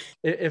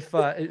 If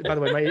by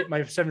the way,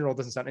 my 7-year-old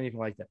doesn't sound anything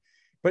like that,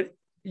 but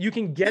you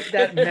can get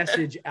that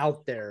message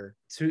out there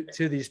to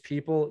these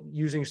people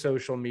using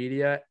social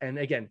media. And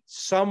again,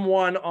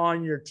 someone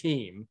on your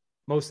team,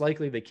 most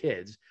likely the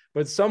kids,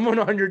 but someone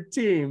on your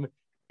team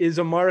is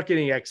a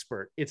marketing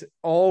expert. It's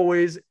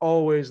always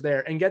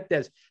there. And get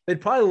this, they'd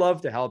probably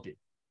love to help you.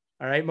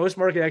 All right. Most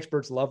market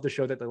experts love to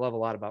show that they love a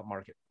lot about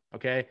market.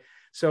 Okay.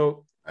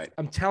 So right.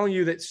 I'm telling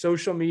you that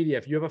social media,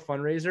 if you have a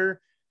fundraiser,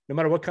 no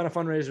matter what kind of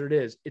fundraiser it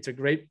is, it's a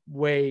great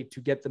way to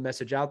get the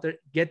message out there,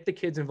 get the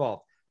kids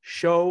involved,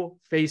 show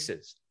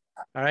faces.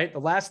 All right. The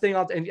last thing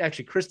and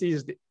actually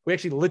we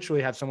actually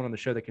literally have someone on the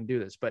show that can do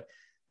this, but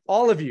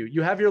all of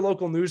you have your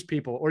local news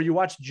people or you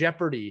watch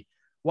Jeopardy.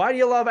 Why do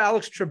you love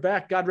Alex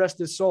Trebek? God rest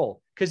his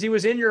soul. Because he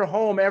was in your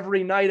home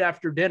every night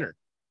after dinner.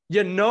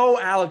 You know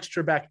Alex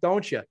Trebek,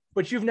 don't you?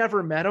 But you've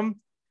never met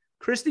him.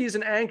 Christy is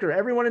an anchor.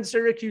 Everyone in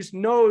Syracuse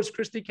knows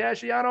Christy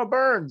Casciano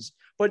Burns,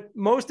 but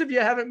most of you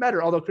haven't met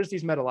her, although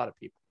Christy's met a lot of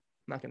people.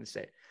 I'm not going to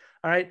say it.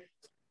 All right.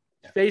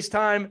 Yeah.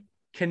 FaceTime,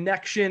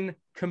 connection,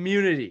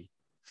 community,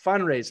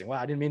 fundraising. Wow,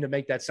 I didn't mean to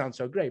make that sound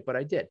so great, but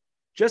I did.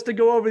 Just to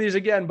go over these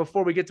again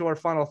before we get to our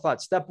final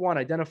thoughts. Step 1,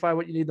 identify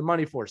what you need the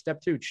money for.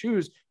 Step 2,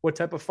 choose what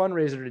type of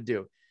fundraiser to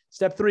do.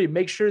 Step 3,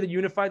 make sure that you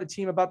unify the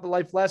team about the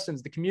life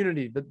lessons, the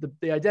community,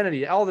 the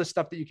identity, all this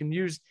stuff that you can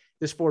use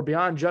this for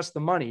beyond just the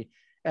money.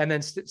 And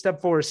then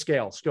step 4 is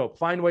scale, scope.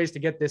 Find ways to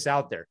get this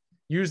out there.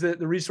 Use the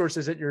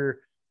resources at your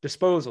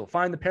disposal.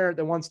 Find the parent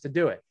that wants to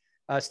do it.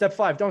 Step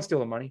 5, don't steal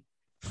the money.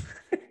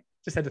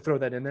 Just had to throw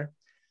that in there.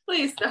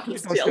 Please don't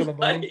steal the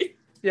money.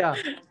 Yeah,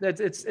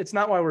 it's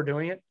not why we're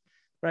doing it.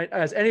 Right.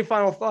 As any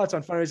final thoughts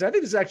on fundraising? I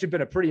think this has actually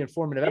been a pretty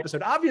informative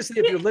episode. Obviously,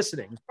 if you're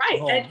listening,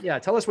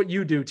 right? Tell us what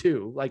you do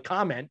too. Like,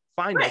 comment,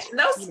 find us. We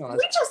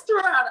just threw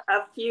out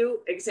a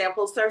few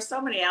examples. There are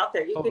so many out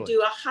there. You could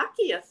do a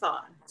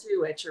hockey-a-thon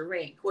too at your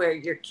rink, where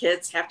your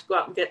kids have to go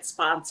out and get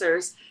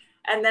sponsors,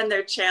 and then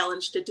they're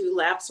challenged to do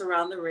laps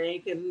around the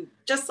rink, and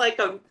just like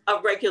a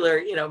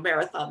regular,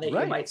 marathon that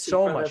you might see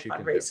from the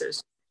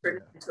fundraisers.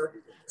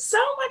 So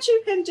much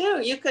you can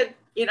do. You could,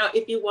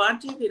 if you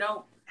want to, if you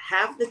don't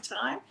have the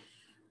time,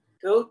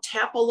 go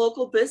tap a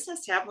local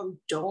business, have them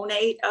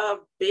donate a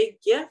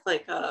big gift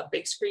like a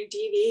big screen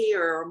TV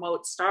or a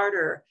remote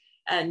starter,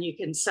 and you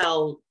can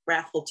sell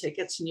raffle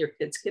tickets, and your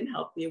kids can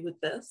help you with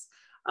this.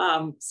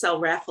 Sell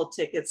raffle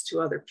tickets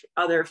to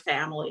other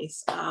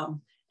families,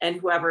 and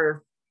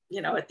whoever,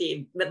 at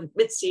the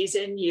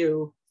mid-season,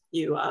 you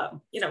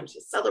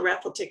sell the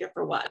raffle ticket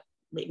for what,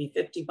 maybe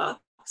 $50.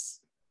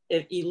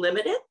 If you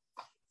limit it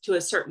to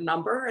a certain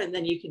number, and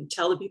then you can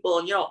tell the people,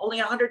 only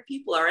 100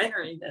 people are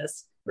entering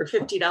this. For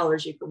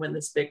 $50, you can win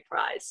this big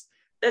prize.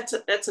 That's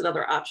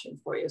another option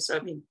for you.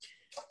 So,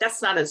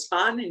 that's not as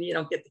fun, and you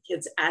don't get the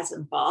kids as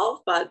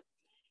involved. But,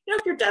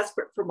 if you're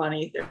desperate for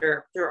money,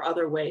 there are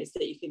other ways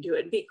that you can do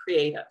it and be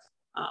creative.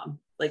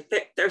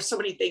 There's so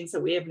many things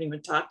that we haven't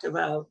even talked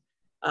about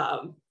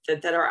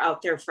that are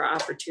out there for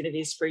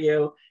opportunities for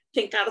you.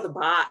 Think out of the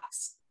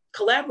box,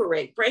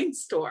 collaborate,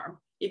 brainstorm.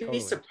 You'd be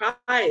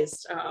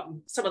surprised.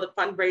 Some of the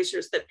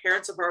fundraisers that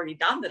parents have already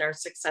done that are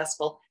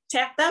successful,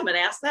 tap them and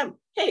ask them,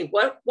 hey,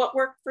 what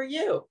worked for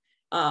you?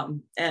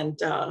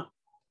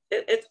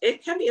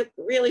 It can be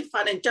really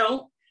fun. And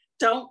don't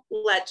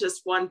let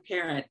just one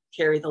parent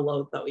carry the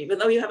load, though. Even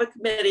though you have a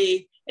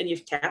committee and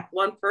you've tapped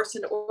one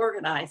person to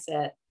organize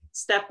it,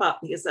 step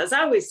up, because as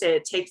I always say,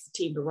 it takes a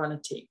team to run a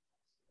team.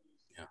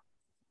 Yeah.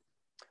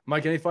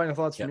 Mike, any final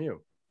thoughts from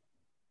you?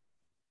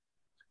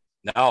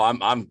 No,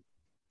 I'm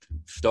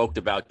stoked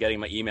about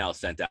getting my email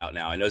sent out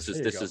now. I know this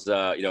is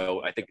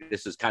I think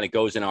this is kind of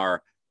goes in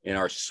our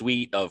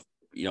suite of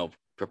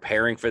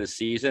preparing for the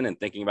season and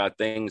thinking about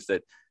things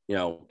that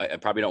I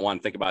probably don't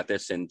want to think about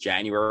this in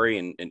January,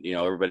 and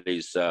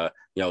everybody's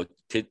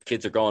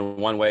kids are going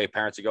one way,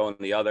 parents are going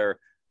the other.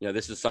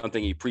 This is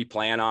something you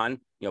pre-plan on,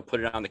 put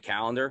it on the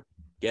calendar,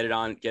 get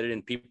it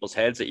in people's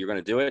heads that you're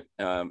going to do it,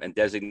 and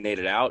designate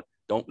it out.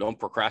 Don't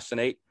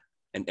procrastinate.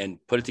 And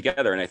put it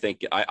together. And I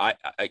think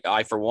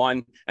I for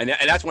one, and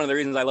that's one of the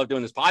reasons I love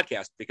doing this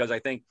podcast, because I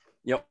think,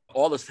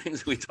 all those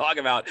things we talk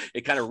about,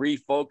 it kind of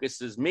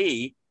refocuses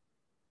me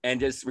and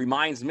just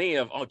reminds me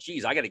of, oh,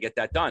 geez, I got to get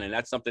that done. And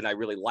that's something I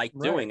really like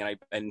doing.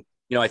 And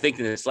I think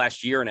in this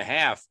last year and a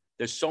half,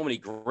 there's so many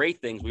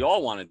great things we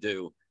all want to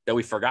do that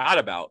we forgot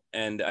about.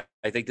 And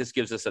I think this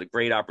gives us a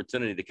great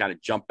opportunity to kind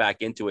of jump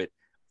back into it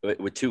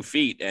with 2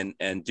 feet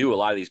and do a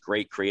lot of these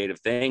great creative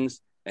things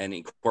and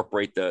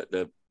incorporate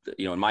the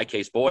in my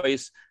case,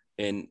 boys,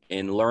 in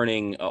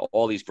learning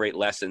all these great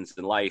lessons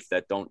in life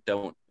that don't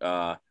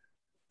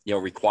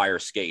require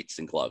skates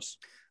and gloves.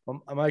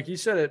 Well, Mike, you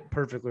said it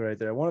perfectly right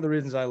there. One of the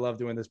reasons I love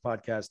doing this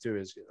podcast too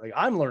is like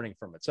I'm learning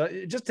from it. So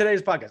just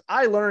today's podcast,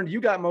 I learned,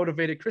 you got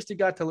motivated. Christy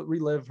got to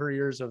relive her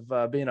years of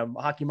being a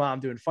hockey mom,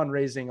 doing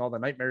fundraising, all the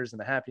nightmares and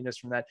the happiness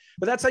from that.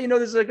 But that's how you know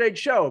this is a great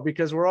show,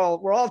 because we're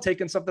all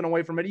taking something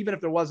away from it, even if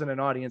there wasn't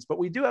an audience. But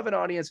we do have an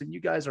audience, and you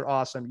guys are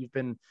awesome. You've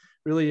been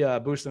really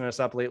boosting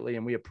us up lately,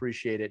 and we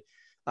appreciate it.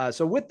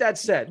 So with that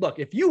said, look,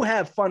 if you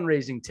have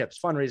fundraising tips,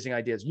 fundraising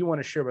ideas you want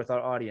to share with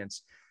our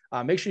audience,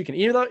 make sure you can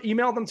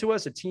email them to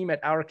us at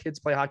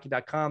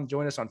team@ourkidsplayhockey.com.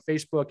 Join us on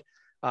Facebook,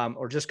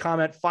 or just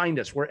comment. Find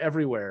us. We're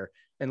everywhere.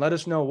 And let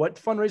us know what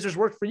fundraisers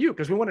work for you,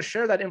 because we want to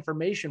share that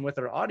information with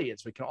our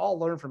audience. We can all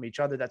learn from each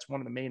other. That's one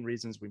of the main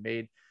reasons we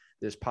made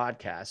this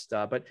podcast.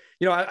 But,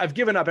 I've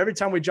given up every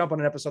time we jump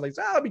on an episode. Like,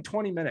 it'll be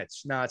 20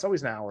 minutes. No, it's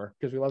always an hour,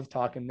 because we love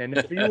talking. And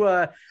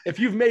if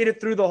you've made it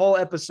through the whole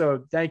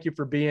episode, thank you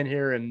for being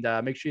here. And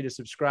make sure you to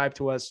subscribe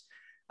to us,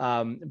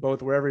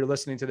 both wherever you're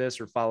listening to this,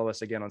 or follow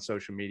us again on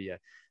social media.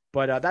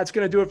 But that's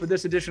going to do it for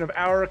this edition of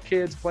Our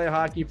Kids Play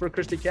Hockey. For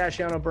Christy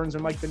Casciano, Burns,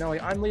 and Mike Benelli,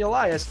 I'm Lee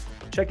Elias.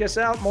 Check us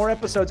out. More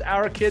episodes,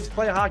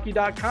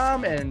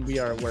 ourkidsplayhockey.com, and we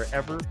are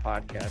wherever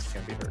podcasts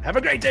can be heard. Have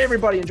a great day,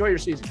 everybody. Enjoy your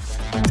season.